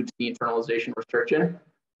 like due to the internalization restriction.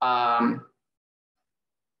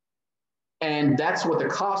 And that's what the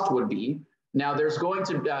cost would be. Now there's going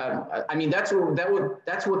to, I mean, that's what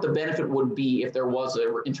the benefit would be if there was a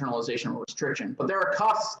internalization restriction. But there are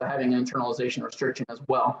costs to having an internalization restriction as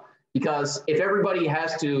well, because if everybody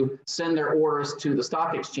has to send their orders to the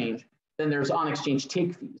stock exchange, then there's on-exchange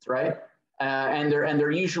take fees, right? And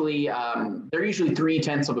they're usually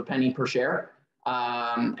 0.3 of a penny per share.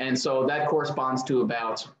 And so that corresponds to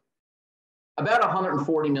about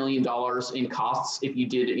 $140 million in costs if you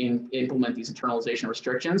did implement these internalization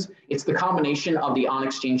restrictions. It's the combination of the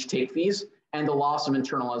on-exchange take fees and the loss of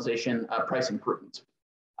internalization price improvements.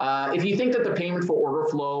 If you think that the payment for order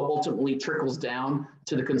flow ultimately trickles down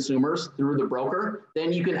to the consumers through the broker,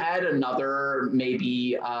 then you can add another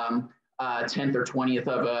maybe 10th or 20th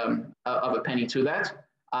of a penny to that.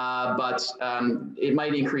 But it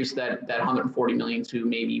might increase that 140 million to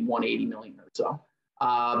maybe 180 million or so.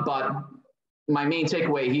 But my main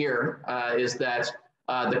takeaway here is that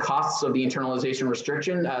the costs of the internalization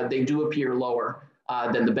restriction, they do appear lower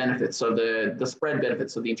than the benefits. So the spread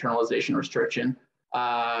benefits of the internalization restriction,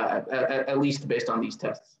 at least based on these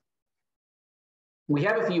tests. We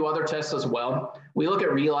have a few other tests as well. We look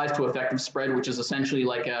at realized to effective spread, which is essentially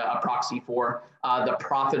like a proxy for the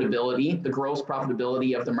profitability, the gross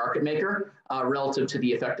profitability of the market maker relative to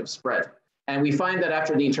the effective spread. And we find that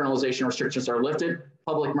after the internalization restrictions are lifted,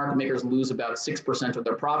 public market makers lose about 6% of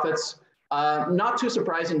their profits. Not too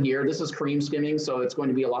surprising here. This is cream skimming, so it's going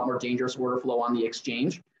to be a lot more dangerous order flow on the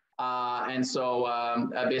exchange. And so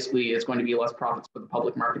basically, it's going to be less profits for the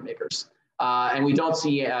public market makers. And we don't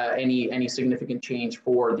see any significant change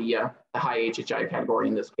for the high HHI category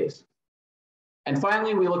in this case. And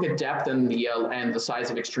finally, we look at depth and the size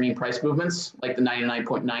of extreme price movements, like the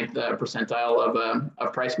 99.9th percentile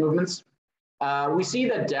of price movements. We see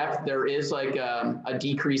that depth, there is like a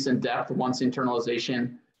decrease in depth once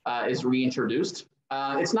internalization is reintroduced.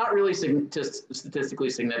 It's not really statistically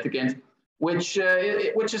significant, which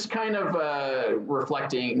is kind of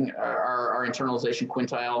reflecting our internalization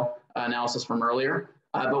quintile analysis from earlier.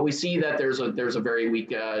 But we see that there's a very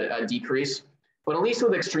weak decrease. But at least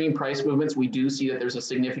with extreme price movements, we do see that there's a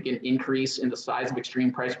significant increase in the size of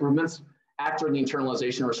extreme price movements after the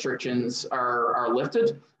internalization restrictions are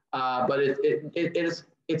lifted. But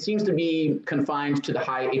it seems to be confined to the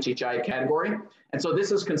high HHI category. And so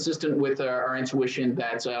this is consistent with our intuition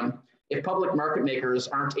that if public market makers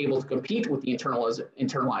aren't able to compete with the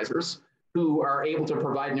internalizers who are able to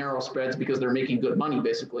provide narrow spreads because they're making good money,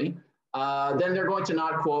 basically, then they're going to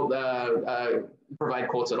not provide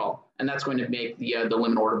quotes at all. And that's going to make the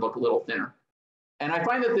limit order book a little thinner. And I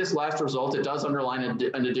find that this last result, it does underline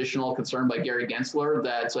an additional concern by Gary Gensler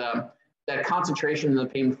that that concentration in the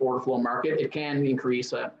payment for order flow market, it can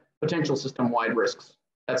increase potential system-wide risks.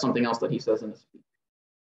 That's something else that he says in his speech.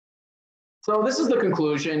 So this is the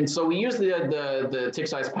conclusion. So we use the tick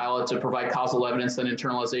size pilot to provide causal evidence that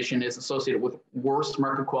internalization is associated with worse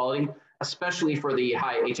market quality, especially for the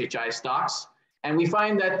high HHI stocks. And we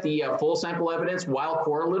find that the full sample evidence, while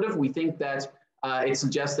correlative, we think that it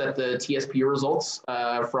suggests that the TSP results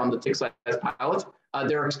from the tick size pilot,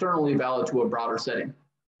 they're externally valid to a broader setting.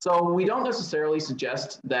 So we don't necessarily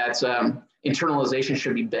suggest that internalization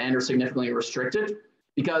should be banned or significantly restricted,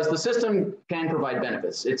 because the system can provide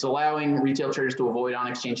benefits. It's allowing retail traders to avoid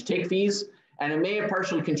on-exchange take fees, and it may have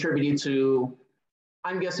partially contributed to,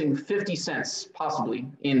 I'm guessing, 50 cents possibly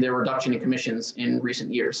in the reduction in commissions in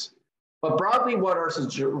recent years. But broadly, what our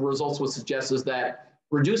results would suggest is that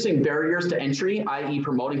reducing barriers to entry, i.e.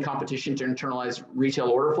 promoting competition to internalize retail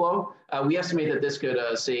order flow, we estimate that this could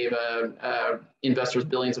save investors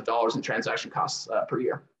billions of dollars in transaction costs per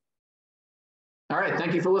year. All right,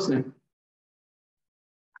 thank you for listening.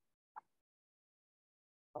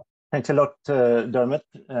 Thanks a lot, Dermot.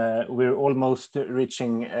 We're almost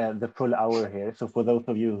reaching the full hour here. So for those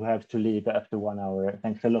of you who have to leave after 1 hour,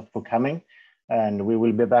 thanks a lot for coming. And we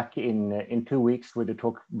will be back in 2 weeks with a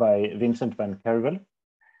talk by Vincent van Kervel.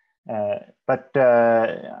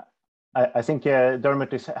 I think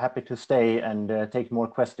Dermot is happy to stay and take more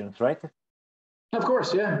questions, right? Of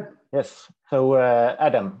course, yeah. Yes. So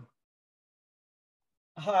Adam.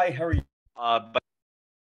 Hi, how are you?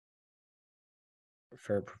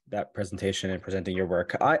 For that presentation and presenting your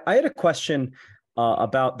work. I had a question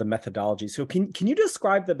about the methodology. So can you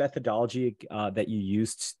describe the methodology that you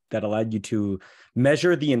used that allowed you to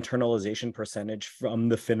measure the internalization percentage from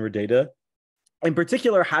the FINRA data? In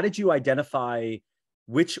particular, how did you identify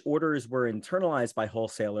which orders were internalized by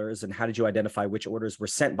wholesalers, and how did you identify which orders were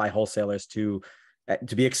sent by wholesalers to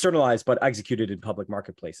be externalized but executed in public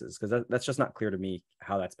marketplaces? Because that's just not clear to me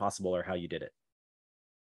how that's possible or how you did it.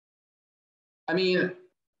 I mean,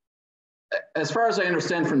 as far as I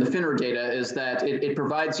understand from the FINRA data, is that it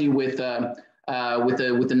provides you with the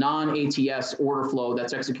non-ATS order flow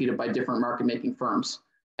that's executed by different market making firms.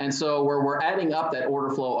 And so where we're adding up that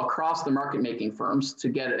order flow across the market making firms to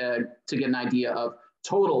get an idea of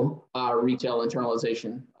total retail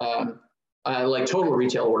internalization, like total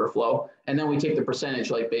retail order flow, and then we take the percentage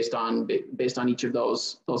like based on each of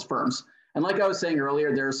those firms. And like I was saying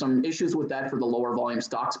earlier, there are some issues with that for the lower volume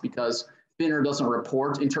stocks because FINRA doesn't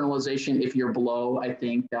report internalization if you're below, I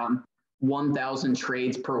think, 1,000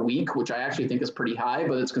 trades per week, which I actually think is pretty high,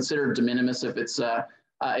 but it's considered de minimis if it's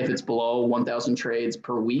below 1,000 trades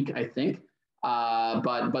per week, I think.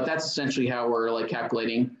 But that's essentially how we're like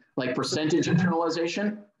calculating like percentage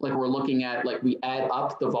internalization. Like we're looking at like we add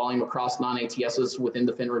up the volume across non-ATSs within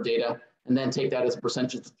the FINRA data and then take that as a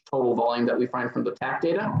percentage of total volume that we find from the TAC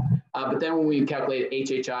data. But then when we calculate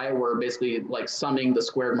HHI, we're basically like summing the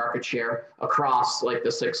squared market share across like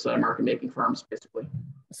the 6 market making firms, basically.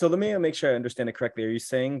 So let me make sure I understand it correctly. Are you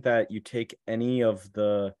saying that you take any of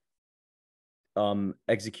the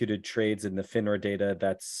executed trades in the FINRA data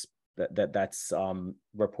that's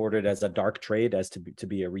reported as a dark trade as to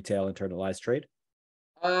be a retail internalized trade?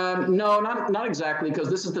 No, not exactly, because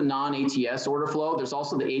this is the non-ATS order flow. There's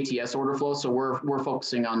also the ATS order flow, so we're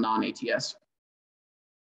focusing on non-ATS.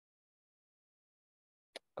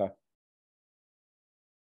 Okay.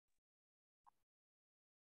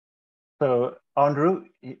 So Andrew,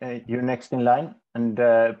 you're next in line, and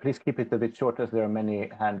please keep it a bit short as there are many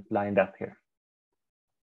hands lined up here.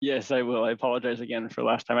 Yes, I will. I apologize again for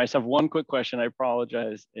last time. I just have one quick question. I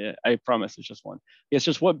apologize. I promise it's just one. It's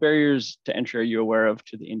just what barriers to entry are you aware of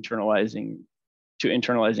to the internalizing to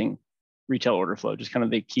internalizing retail order flow? Just kind of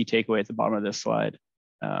the key takeaway at the bottom of this slide.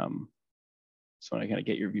 So I kind of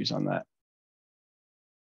get your views on that.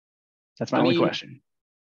 That's my only question.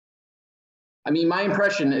 I mean, my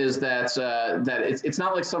impression is that it's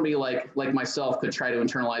not like somebody like myself could try to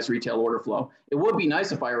internalize retail order flow. It would be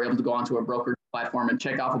nice if I were able to go onto a broker platform and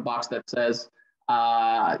check off a box that says,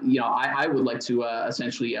 I would like to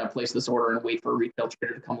essentially place this order and wait for a retail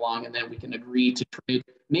trader to come along, and then we can agree to trade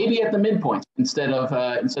maybe at the midpoint instead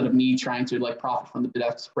of me trying to like profit from the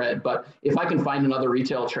bid-ask spread. But if I can find another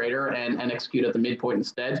retail trader and execute at the midpoint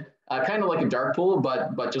instead, kind of like a dark pool,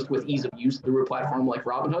 but just with ease of use through a platform like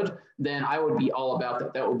Robinhood, then I would be all about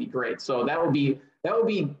that. That would be great. So that would be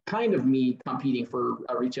kind of me competing for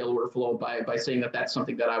a retail order flow by saying that that's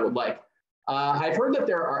something that I would like. I've heard that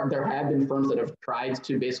there have been firms that have tried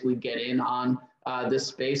to basically get in on this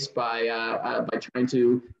space by trying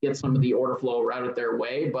to get some of the order flow routed their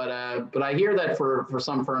way, but I hear that for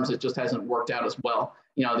some firms it just hasn't worked out as well.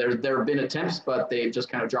 There have been attempts, but they've just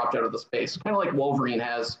kind of dropped out of the space, kind of like Wolverine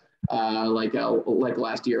has like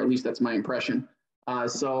last year. At least that's my impression.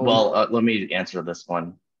 Let me answer this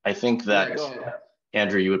one. I think that. Yeah,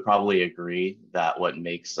 Andrew, you would probably agree that what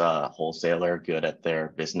makes a wholesaler good at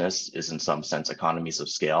their business is in some sense economies of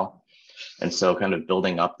scale. And so kind of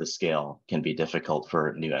building up the scale can be difficult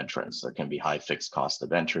for new entrants. There can be high fixed cost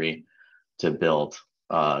of entry to build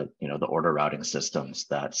the order routing systems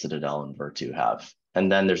that Citadel and Virtu have. And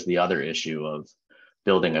then there's the other issue of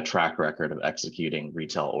building a track record of executing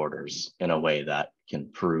retail orders in a way that can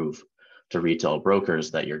prove to retail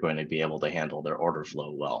brokers that you're going to be able to handle their order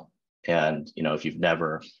flow well. And, if you've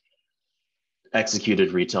never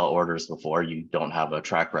executed retail orders before, you don't have a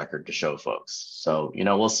track record to show folks. So,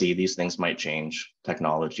 we'll see. These things might change.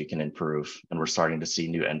 Technology can improve. And we're starting to see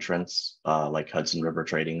new entrants like Hudson River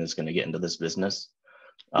Trading is going to get into this business.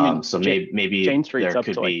 So maybe Jane Street's there up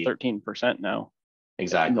could to be like 13% now.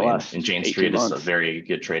 Exactly. And Jane Street is a very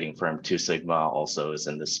good trading firm. Two Sigma also is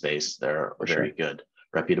in this space. They're a very good,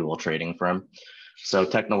 reputable trading firm. So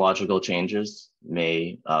technological changes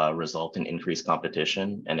may result in increased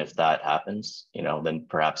competition. And if that happens, then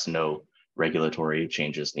perhaps no regulatory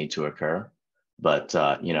changes need to occur. But,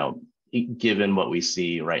 given what we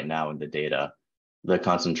see right now in the data, the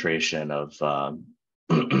concentration of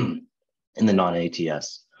in the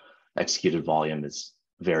non-ATS executed volume is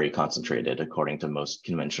very concentrated according to most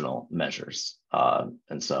conventional measures.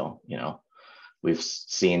 And so, we've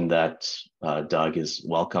seen that Doug has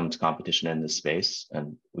welcomed competition in this space,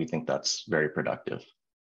 and we think that's very productive.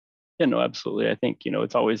 Yeah, no, absolutely. I think,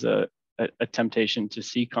 it's always a temptation to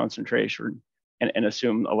see concentration and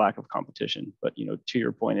assume a lack of competition. But, to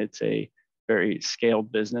your point, it's a very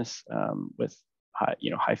scaled business with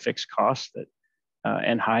high fixed costs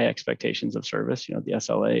and high expectations of service. The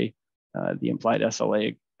SLA, the implied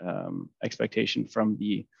SLA expectation from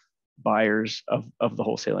the buyers of the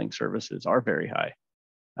wholesaling services are very high.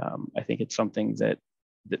 I think it's something that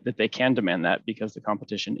they can demand that because the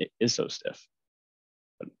competition is so stiff.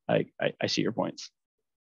 But I see your points.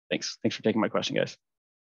 Thanks for taking my question, guys.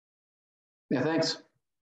 Yeah, thanks.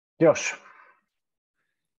 Josh.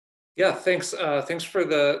 Yeah, thanks. Thanks for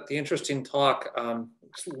the interesting talk.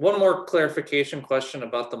 One more clarification question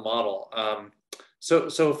about the model.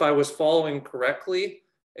 So if I was following correctly,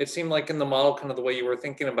 it seemed like in the model, kind of the way you were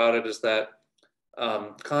thinking about it is that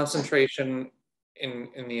concentration in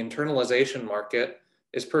the internalization market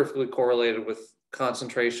is perfectly correlated with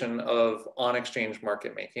concentration of on-exchange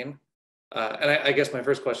market making. And I guess my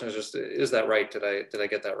first question is just, is that right? Did I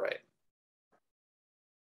get that right?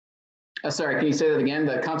 Sorry, can you say that again?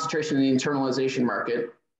 The concentration in the internalization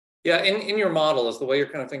market. Yeah, in your model, is the way you're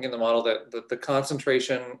kind of thinking the model that the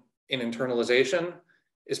concentration in internalization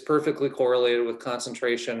is perfectly correlated with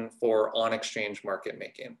concentration for on-exchange market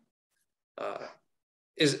making.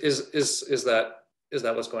 Is that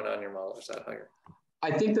what's going on in your model? Is that how you're?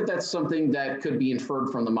 I think that's something that could be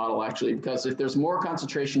inferred from the model actually, because if there's more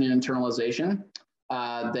concentration in internalization,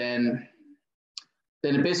 then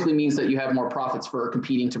it basically means that you have more profits for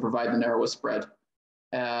competing to provide the narrowest spread.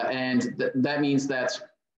 And that means that,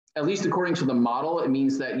 at least according to the model, it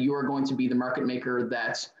means that you are going to be the market maker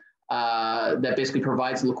that basically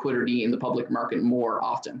provides liquidity in the public market more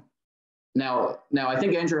often. Now I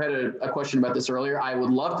think Andrew had a question about this earlier. I would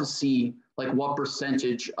love to see like what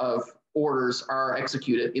percentage of orders are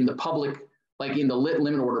executed in the public, like in the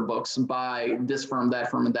limit order books by this firm,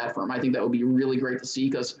 that firm, and that firm. I think that would be really great to see,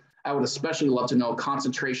 because I would especially love to know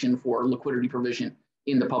concentration for liquidity provision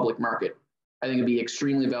in the public market. I think it'd be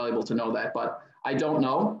extremely valuable to know that, but I don't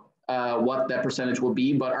know what that percentage will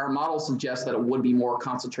be, but our model suggests that it would be more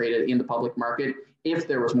concentrated in the public market if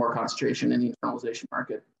there was more concentration in the internalization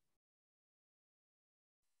market.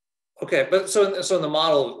 Okay, but so in the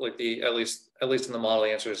model, like at least in the model,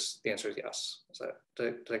 the answer is yes.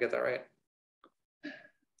 Did I get that right?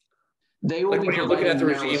 They will be when you're looking at the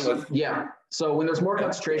regime with, yeah. So when there's more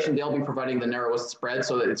concentration, they'll be providing the narrowest spread,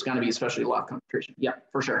 so that it's going to be especially low concentration. Yeah,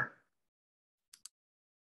 for sure.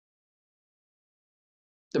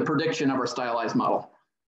 The prediction of our stylized model.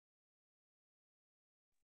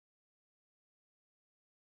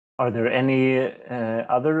 Are there any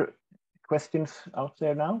other questions out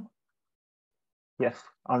there now? Yes,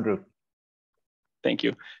 Andrew. Thank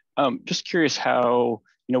you. Just curious how,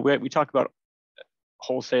 we talk about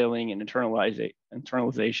wholesaling and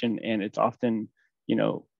internalization, and it's often,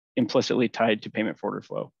 implicitly tied to payment for order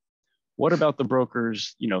flow. What about the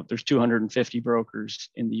brokers? There's 250 brokers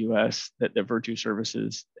in the US that Virtu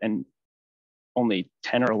services, and only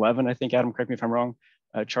 10 or 11, I think, Adam, correct me if I'm wrong,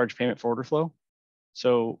 charge payment for order flow.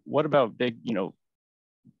 So what about big,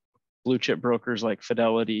 blue chip brokers like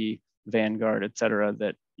Fidelity, Vanguard, et cetera,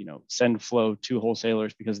 that send flow to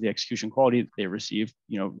wholesalers because of the execution quality they receive,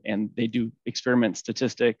 and they do experiment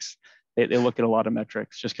statistics. They look at a lot of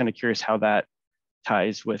metrics. Just kind of curious how that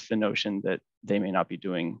ties with the notion that they may not be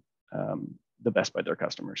doing the best by their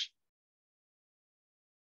customers.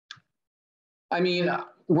 I mean,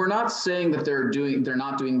 we're not saying that they're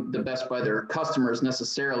not doing the best by their customers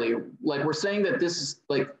necessarily. Like, we're saying that this is,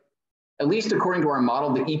 like, at least according to our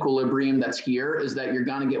model, the equilibrium that's here is that you're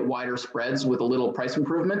going to get wider spreads with a little price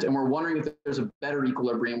improvement. And we're wondering if there's a better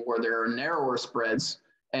equilibrium where there are narrower spreads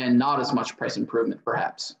and not as much price improvement,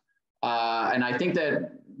 perhaps. And I think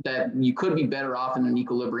that you could be better off in an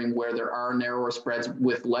equilibrium where there are narrower spreads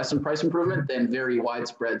with less in price improvement than very wide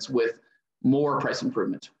spreads with more price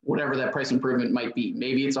improvement, whatever that price improvement might be.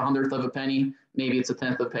 Maybe it's 1/100 of a penny, maybe it's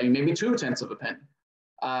 1/10 of a penny, maybe 2/10 of a penny.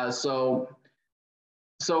 So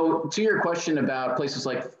to your question about places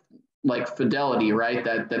like Fidelity, right,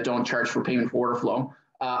 that don't charge for payment for order flow,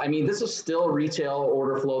 I mean, this is still retail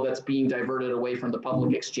order flow that's being diverted away from the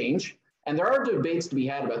public exchange. And there are debates to be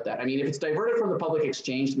had about that. I mean, if it's diverted from the public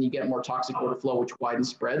exchange, then you get more toxic order flow, which widens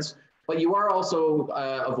spreads. But you are also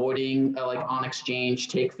avoiding like on-exchange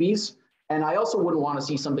take fees. And I also wouldn't want to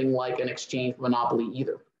see something like an exchange monopoly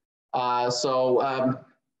either. So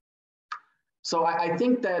I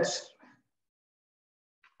think that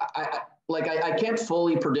I can't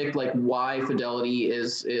fully predict like why Fidelity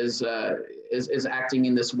is acting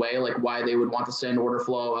in this way, like why they would want to send order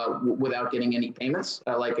flow without getting any payments.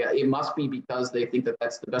 It must be because they think that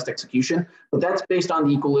that's the best execution, but that's based on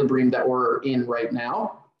the equilibrium that we're in right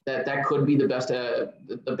now. That could be the best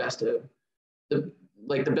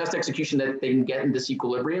execution that they can get in this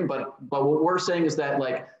equilibrium. But what we're saying is that,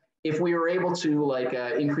 like, if we were able to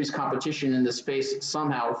increase competition in this space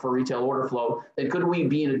somehow for retail order flow, then could we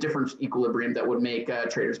be in a different equilibrium that would make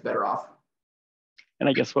traders better off? And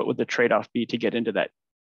I guess what would the trade-off be to get into that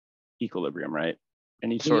equilibrium, right?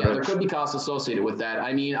 Any sort of... there could be costs associated with that.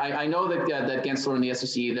 I mean, I know that Gensler and the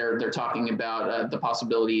SEC, they're talking about the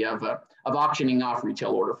possibility of auctioning off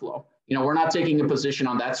retail order flow. We're not taking a position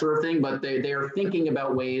on that sort of thing, but they are thinking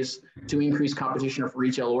about ways to increase competition for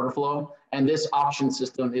retail order flow. And this auction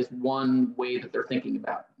system is one way that they're thinking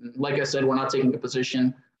about. Like I said, we're not taking a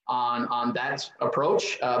position on that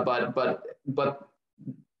approach, but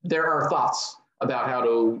there are thoughts about how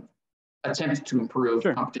to attempt to improve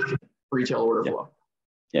competition for retail order flow.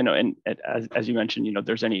 And as you mentioned,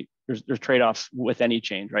 there's trade-offs with any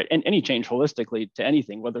change, right? And any change holistically to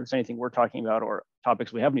anything, whether it's anything we're talking about or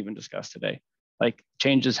topics we haven't even discussed today. Like,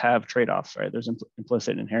 changes have trade-offs, right? There's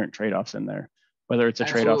implicit inherent trade-offs in there, whether it's a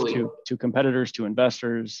trade-off to competitors, to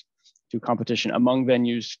investors, to competition among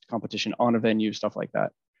venues, competition on a venue, stuff like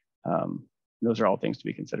that. Those are all things to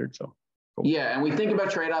be considered. So cool. Yeah, and we think about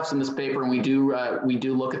trade-offs in this paper, and we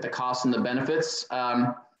do look at the costs and the benefits.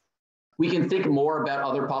 We can think more about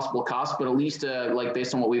other possible costs, but at least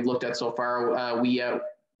based on what we've looked at so far, we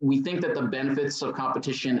think that the benefits of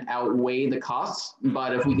competition outweigh the costs.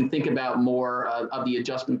 But if we can think about more of the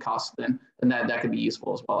adjustment costs, then that could be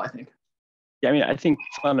useful as well, I think. Yeah, I mean, I think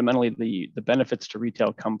fundamentally the benefits to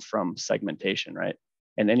retail come from segmentation, right?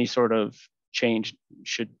 And any sort of change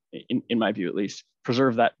should, in my view at least,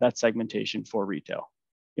 preserve that segmentation for retail.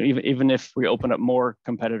 Even if we open up more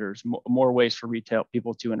competitors, more ways for retail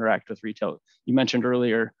people to interact with retail. You mentioned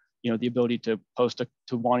earlier, the ability to post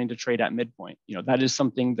to wanting to trade at midpoint. That is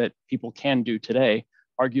something that people can do today.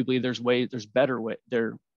 Arguably, there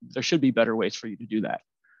should be better ways for you to do that.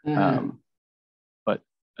 Mm-hmm.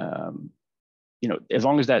 As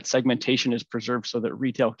long as that segmentation is preserved so that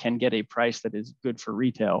retail can get a price that is good for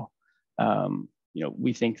retail,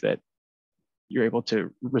 we think that you're able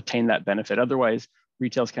to retain that benefit. Otherwise,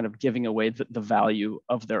 retail's kind of giving away the value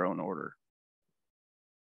of their own order.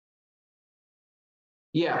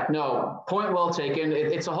 Yeah, no, point well taken.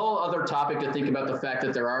 It's a whole other topic to think about the fact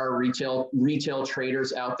that there are retail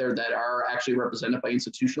traders out there that are actually represented by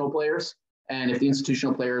institutional players. And if the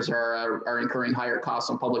institutional players are incurring higher costs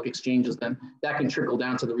on public exchanges, then that can trickle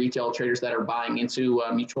down to the retail traders that are buying into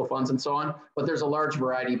mutual funds and so on. But there's a large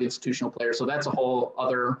variety of institutional players. So that's a whole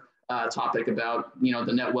other topic about, you know,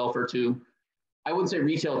 the net welfare to, I wouldn't say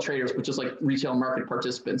retail traders, but just like retail market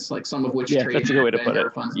participants, like some of which trade that's a good way to put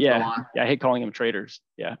it. funds and so on. Yeah, I hate calling them traders.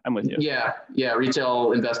 Yeah, I'm with you. Yeah,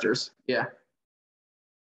 retail investors. Yeah.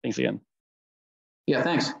 Thanks again. Yeah,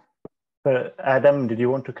 thanks. Adam, did you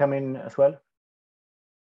want to come in as well?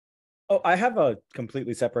 Oh, I have a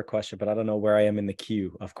completely separate question, but I don't know where I am in the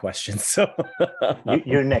queue of questions. So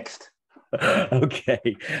you're next.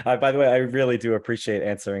 Okay. By the way, I really do appreciate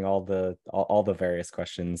answering all the various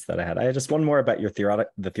questions that I had. I had just one more about your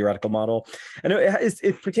theoretical model, and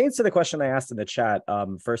it pertains to the question I asked in the chat.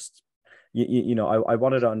 First, I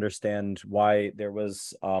wanted to understand why there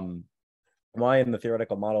was why in the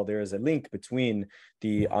theoretical model there is a link between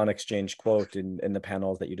the on-exchange quote in the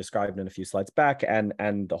panels that you described in a few slides back and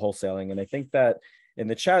the wholesaling. And I think that in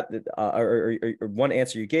the chat, or one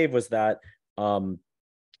answer you gave was that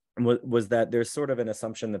there's sort of an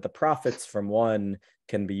assumption that the profits from one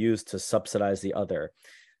can be used to subsidize the other.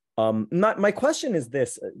 My question is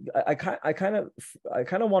this: I kind of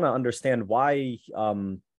want to understand why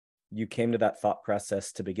you came to that thought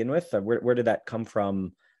process to begin with. Where did that come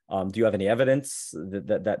from? Do you have any evidence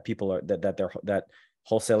that people are that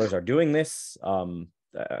wholesalers are doing this?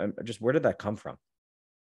 Just where did that come from?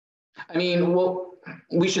 I mean, well,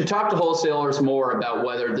 we should talk to wholesalers more about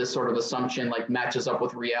whether this sort of assumption like matches up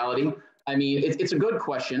with reality. I mean, it's a good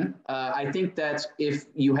question. I think that if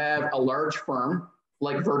you have a large firm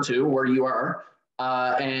like Virtu, where you are,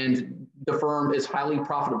 and the firm is highly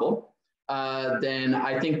profitable, then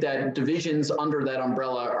I think that divisions under that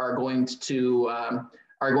umbrella are going to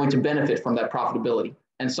benefit from that profitability.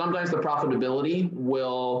 And sometimes the profitability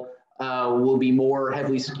will be more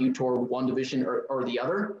heavily skewed toward one division or the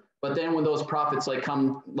other. But then when those profits like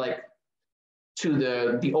come like to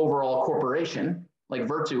the overall corporation, like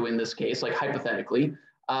Virtu in this case, like hypothetically,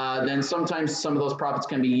 then sometimes some of those profits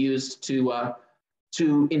can be used to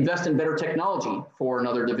invest in better technology for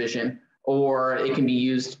another division, or it can be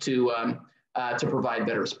used to provide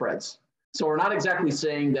better spreads. So we're not exactly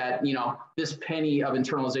saying that, you know, this penny of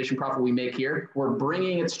internalization profit we make here, we're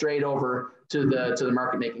bringing it straight over to the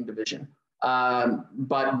market making division.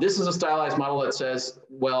 But this is a stylized model that says,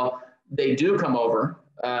 well, they do come over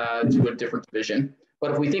to a different division.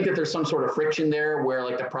 But if we think that there's some sort of friction there where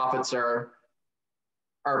like the profits are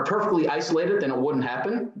perfectly isolated, then it wouldn't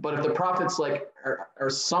happen. But if the profits like are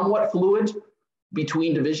somewhat fluid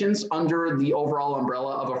between divisions under the overall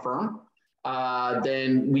umbrella of a firm,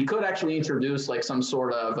 then we could actually introduce like some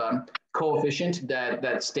sort of coefficient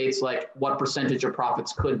that states like what percentage of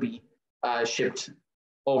profits could be shipped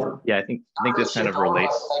over. Yeah, I think this kind of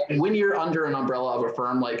relates. When you're under an umbrella of a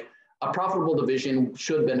firm, like a profitable division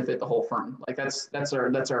should benefit the whole firm. Like that's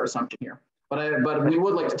our assumption here. But we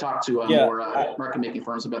would like to talk to more market making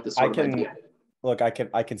firms about this sort of idea. Look, I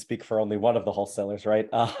can speak for only one of the wholesalers, right?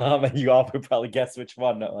 And you all would probably guess which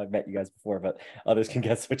one. No, I've met you guys before, but others can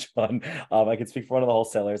guess which one. I can speak for one of the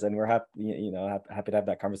wholesalers, and we're happy to have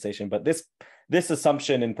that conversation. But this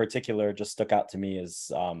assumption in particular just stuck out to me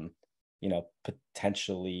as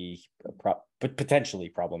potentially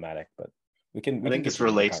problematic. But I think this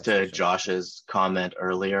relates to Josh's comment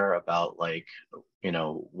earlier about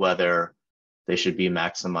whether they should be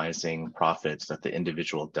maximizing profits at the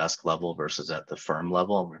individual desk level versus at the firm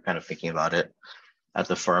level. We're kind of thinking about it at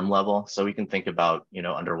the firm level. So we can think about,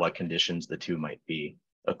 under what conditions the two might be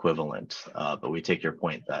equivalent. But we take your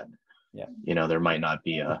point that, there might not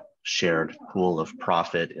be a shared pool of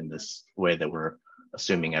profit in this way that we're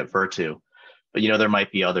assuming at Virtu. But, there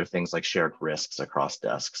might be other things like shared risks across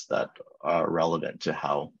desks that are relevant to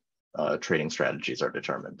how trading strategies are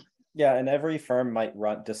determined. Yeah, and every firm might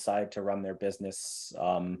decide to run their business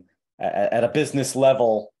at a business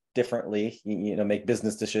level differently. Make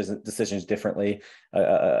business decisions differently.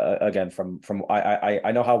 Again, from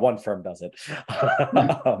I know how one firm does it.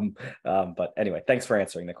 But anyway, thanks for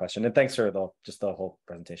answering the question, and thanks for the whole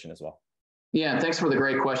presentation as well. Yeah, thanks for the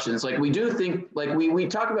great questions. Like we do think, like we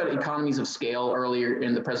talked about economies of scale earlier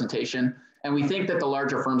in the presentation. And we think that the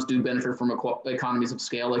larger firms do benefit from economies of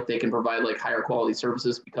scale, like they can provide like higher quality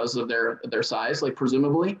services because of their size, like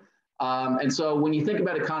presumably. And so when you think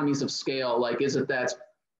about economies of scale, like is it that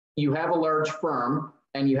you have a large firm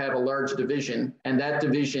and you have a large division, and that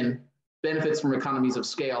division benefits from economies of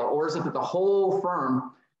scale? Or is it that the whole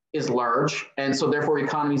firm is large, and so therefore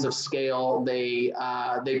economies of scale, they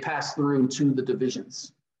pass through to the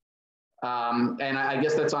divisions? And I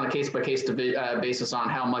guess that's on a case-by-case basis on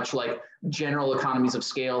how much like general economies of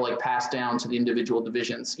scale like pass down to the individual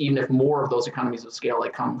divisions, even if more of those economies of scale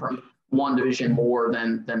like come from one division more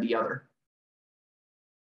than the other.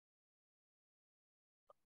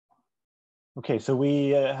 Okay, so we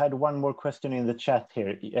had one more question in the chat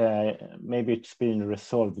here. Maybe it's been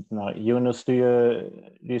resolved now. Jonas, do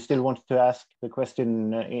you still want to ask the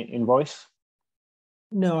question in voice?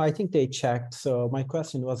 No, I think they checked. So my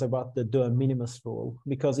question was about the de minimis rule,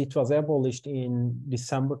 because it was abolished in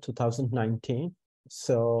December 2019.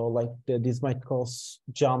 So like this might cause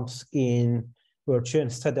jumps in virtue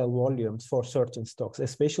and straddle volumes for certain stocks,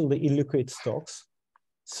 especially the illiquid stocks.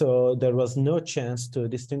 So there was no chance to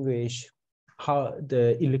distinguish how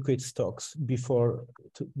the illiquid stocks before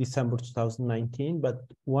December 2019. But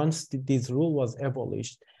once this rule was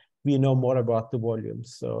abolished, we know more about the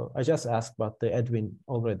volumes. So I just asked, but the Edwin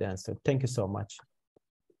already answered. Thank you so much.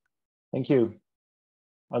 Thank you.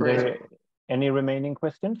 Are there any remaining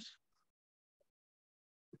questions?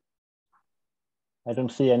 I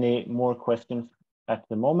don't see any more questions at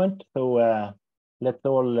the moment. So let's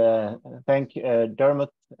all thank Dermot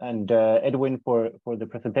and Edwin for the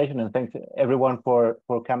presentation, and thanks everyone for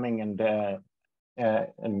coming and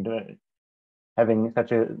having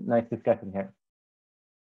such a nice discussion here.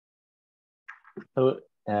 So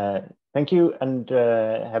thank you, and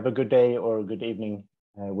have a good day or good evening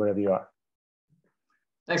wherever you are.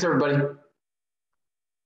 Thanks, everybody.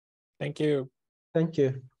 Thank you. Thank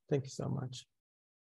you. Thank you so much.